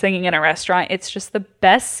spontaneous singing in a restaurant. It's just the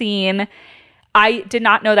best scene. I did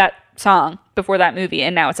not know that song before that movie,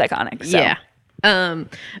 and now it's iconic. So. Yeah.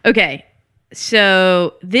 Okay.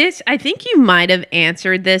 So this, I think you might have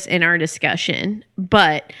answered this in our discussion,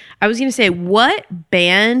 but I was going to say, what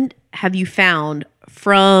band have you found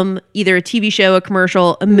from either a TV show, a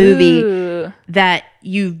commercial, a movie that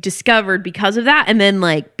you've discovered because of that and then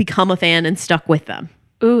like become a fan and stuck with them?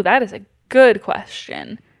 Ooh, that is a good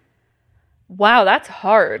question. Wow, that's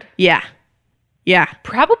hard. Yeah. Yeah.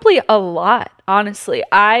 Probably a lot, honestly.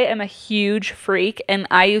 I am a huge freak, and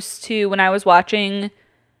I used to, when I was watching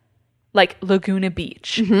like Laguna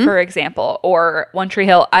Beach, for example, or One Tree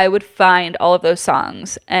Hill, I would find all of those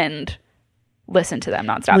songs and listen to them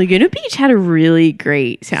nonstop. Laguna Beach had a really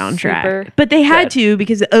great soundtrack, but they had to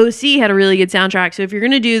because the OC had a really good soundtrack. So if you're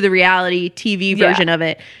going to do the reality TV version of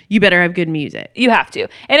it, you better have good music. You have to.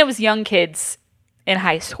 And it was young kids in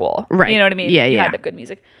high school. Right. You know what I mean? Yeah, you had to have good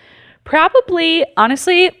music. Probably,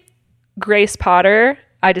 honestly, Grace Potter,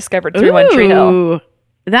 I discovered through One Tree Hill.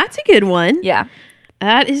 That's a good one. Yeah.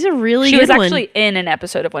 That is a really good one. She was actually in an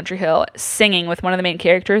episode of One Tree Hill singing with one of the main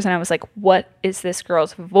characters, and I was like, what is this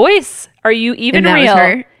girl's voice? Are you even real? Was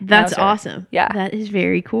her? That's awesome. Yeah. That is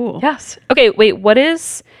very cool. Yes. Okay, wait,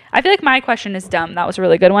 I feel like my question is dumb. That was a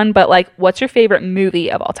really good one, but like, what's your favorite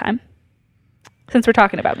movie of all time? Since we're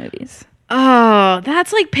talking about movies. Oh,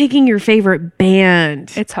 that's like picking your favorite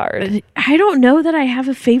band. It's hard. I don't know that I have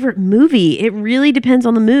a favorite movie. It really depends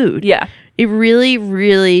on the mood. Yeah. It really,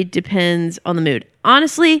 really depends on the mood.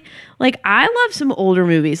 Honestly, like I love some older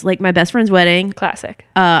movies, like My Best Friend's Wedding. Classic.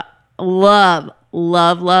 Love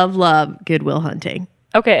Good Will Hunting.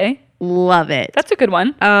 Okay. Love it. That's a good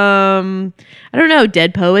one. I don't know,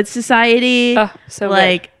 Dead Poets Society. Oh, so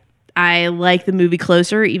like good. I like the movie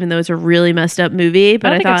Closer, even though it's a really messed up movie.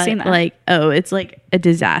 But I thought, I've seen that. Like, it's like a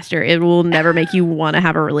disaster. It will never make you want to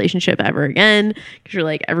have a relationship ever again because you're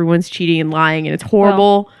like everyone's cheating and lying, and it's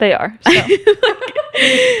horrible. Well, they are.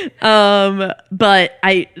 So. But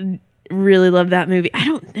I really love that movie. I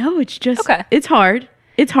don't know. It's just It's hard.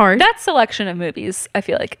 It's hard. That selection of movies, I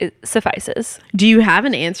feel like it suffices. Do you have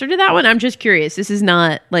an answer to that one? I'm just curious. This is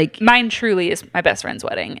not like... Mine truly is My Best Friend's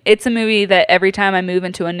Wedding. It's a movie that every time I move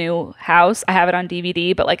into a new house, I have it on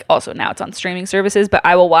DVD, but like also now it's on streaming services, but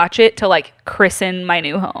I will watch it to like christen my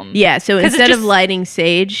new home. Yeah, so instead of lighting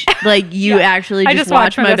sage, like you actually just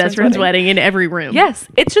watch My Best Friend's Wedding in every room. Yes.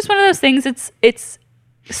 It's just one of those things. It's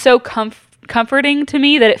so comforting to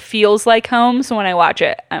me that it feels like home. So when I watch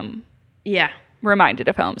it, I'm... Yeah. reminded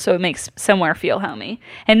of home, so it makes somewhere feel homey.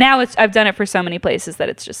 And now I've done it for so many places that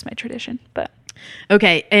it's just my tradition. But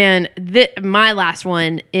okay, and my last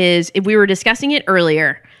one is, if we were discussing it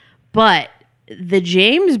earlier, but the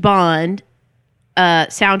James Bond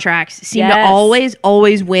soundtracks seem to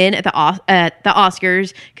always win at the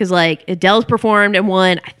Oscars because like Adele's performed and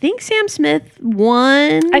won. I think Sam Smith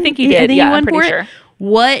won. I think he did. Yeah, I'm pretty sure.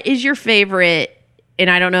 What is your favorite? And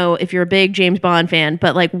I don't know if you're a big James Bond fan,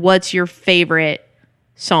 but like, what's your favorite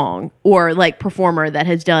song or like performer that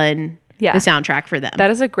has done the soundtrack for them? That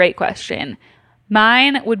is a great question.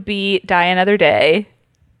 Mine would be Die Another Day,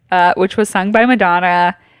 which was sung by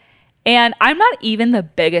Madonna. And I'm not even the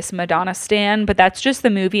biggest Madonna stan, but that's just the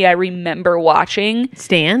movie I remember watching.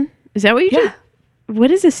 Stan? Is that what you do? What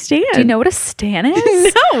is a stan? Do you know what a stan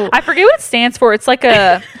is? No. I forget what it stands for. It's like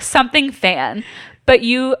a something fan, but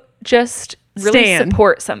you just... really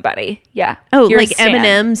support somebody. Yeah. Oh, like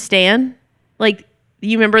Eminem Stan? Like,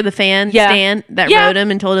 you remember the fan Stan that wrote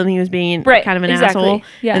him and told him he was being kind of an asshole?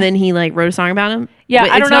 Yeah. And then he like wrote a song about him? Yeah,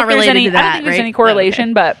 I don't know if there's any, I don't think there's any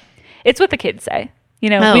correlation, but it's what the kids say. You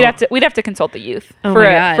know, Oh. we'd have to consult the youth Oh for my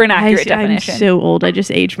God. for an accurate definition. I'm so old. I just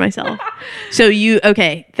aged myself. So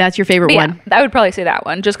that's your favorite But yeah, one. I would probably say that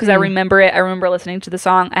one just because I remember it. I remember listening to the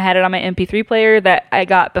song. I had it on my MP3 player that I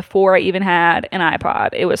got before I even had an iPod.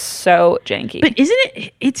 It was so janky. But isn't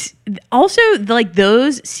it? It's also like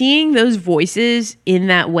seeing those voices in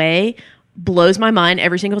that way blows my mind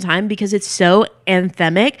every single time because it's so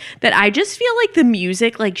anthemic that I just feel like the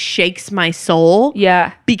music like shakes my soul.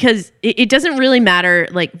 yeah. Because it doesn't really matter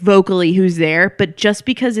like vocally who's there, but just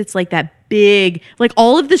because it's like that big, like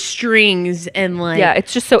all of the strings and like Yeah,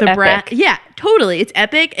 it's just so the epic. yeah, totally. It's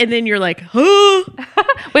epic, and then you're like, huh.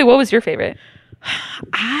 Wait, what was your favorite?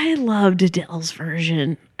 I loved Adele's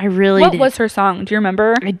version. I really What did. was her song? Do you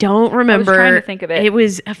remember? I don't remember. trying to think of it. It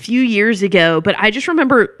was a few years ago, but I just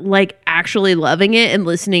remember like actually loving it and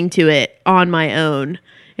listening to it on my own.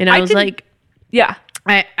 And I was like, Yeah.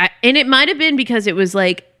 I and it might have been because it was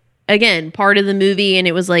like, again, part of the movie and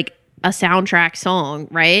it was like a soundtrack song,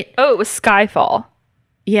 right? Oh, it was Skyfall.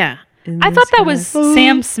 Yeah. I thought that was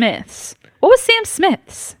Sam Smith's. What was Sam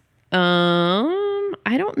Smith's?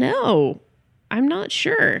 I don't know. I'm not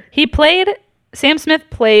sure. Sam Smith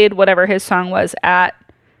played whatever his song was at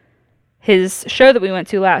his show that we went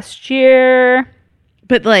to last year.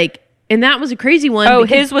 But like, and that was a crazy one. Oh,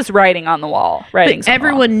 because- his was Writing on the Wall. But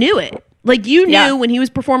everyone knew it. Like you knew Yeah. when he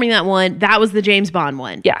was performing that one, that was the James Bond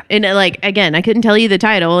one. Yeah. And like, again, I couldn't tell you the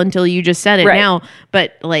title until you just said it Right. now.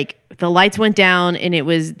 But like the lights went down and it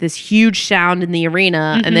was this huge sound in the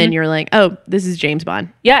arena. And then you're like, oh, this is James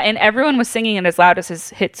Bond, Yeah, and everyone was singing it as loud as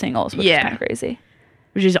his hit singles, which is Yeah. kind of crazy.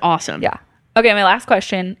 which is awesome. Yeah. Okay, my last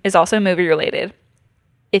question is also movie related.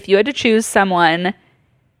 If you had to choose someone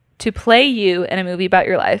to play you in a movie about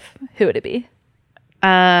your life, who would it be?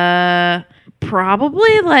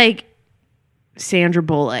 Probably like Sandra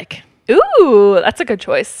Bullock. Ooh, that's a good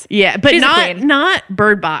choice. Yeah, but She's a queen. not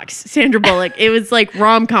Bird Box Sandra Bullock. It was like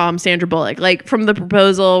rom-com Sandra Bullock, like from The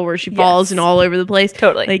Proposal where she falls Yes. and all over the place.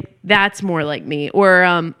 Totally. Like that's more like me. Or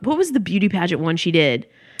what was the beauty pageant one she did?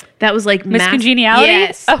 That was like Miss Congeniality?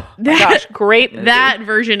 Yes. Oh my gosh, great movie. That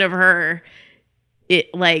version of her,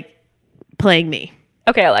 it like playing me.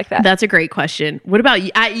 Okay, I like that. That's a great question. What about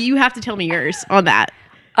you? You have to tell me yours on that.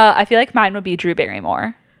 I feel like mine would be Drew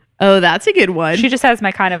Barrymore. Oh, that's a good one. She just has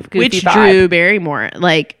my kind of goofy Which vibe. Drew Barrymore?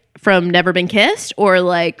 Like from Never Been Kissed or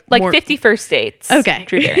like more- 50 First Dates. Okay.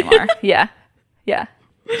 Drew Barrymore. Yeah. Yeah.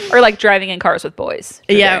 Or like Driving in Cars with Boys.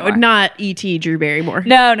 Drew Yeah, Barrymore. not E.T. Drew Barrymore.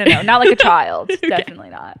 No. Not like a child. Definitely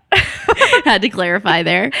not. Had to clarify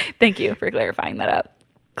there. Thank you for clarifying that up.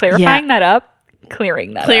 Clarifying that up.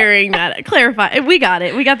 Clearing that up. Clearing that. Clarify. We got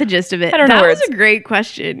it. We got the gist of it. I don't know That words. was a great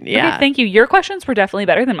question. Yeah. Okay, thank you. Your questions were definitely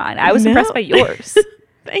better than mine. I was No. impressed by yours.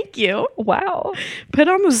 Thank you. Wow. Put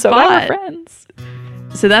on the So glad spot. we're friends.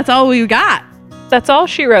 So that's all we got. That's all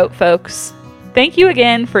she wrote, folks. Thank you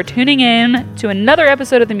again for tuning in to another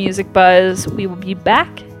episode of The Music Buzz. We will be back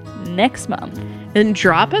next month. And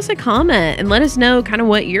drop us a comment and let us know kind of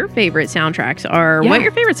what your favorite soundtracks are, Yeah. what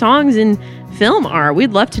your favorite songs in film are.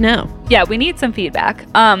 We'd love to know. Yeah, we need some feedback.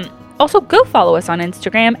 Also, go follow us on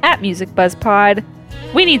Instagram at MusicBuzzPod.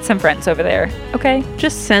 We need some friends over there, okay?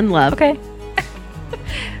 Just Send love. okay.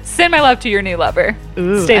 Send my love to your new lover.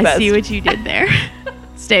 Ooh, Stay I buzzed. see what you did there.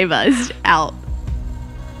 Stay buzzed. Out.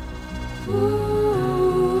 Ooh.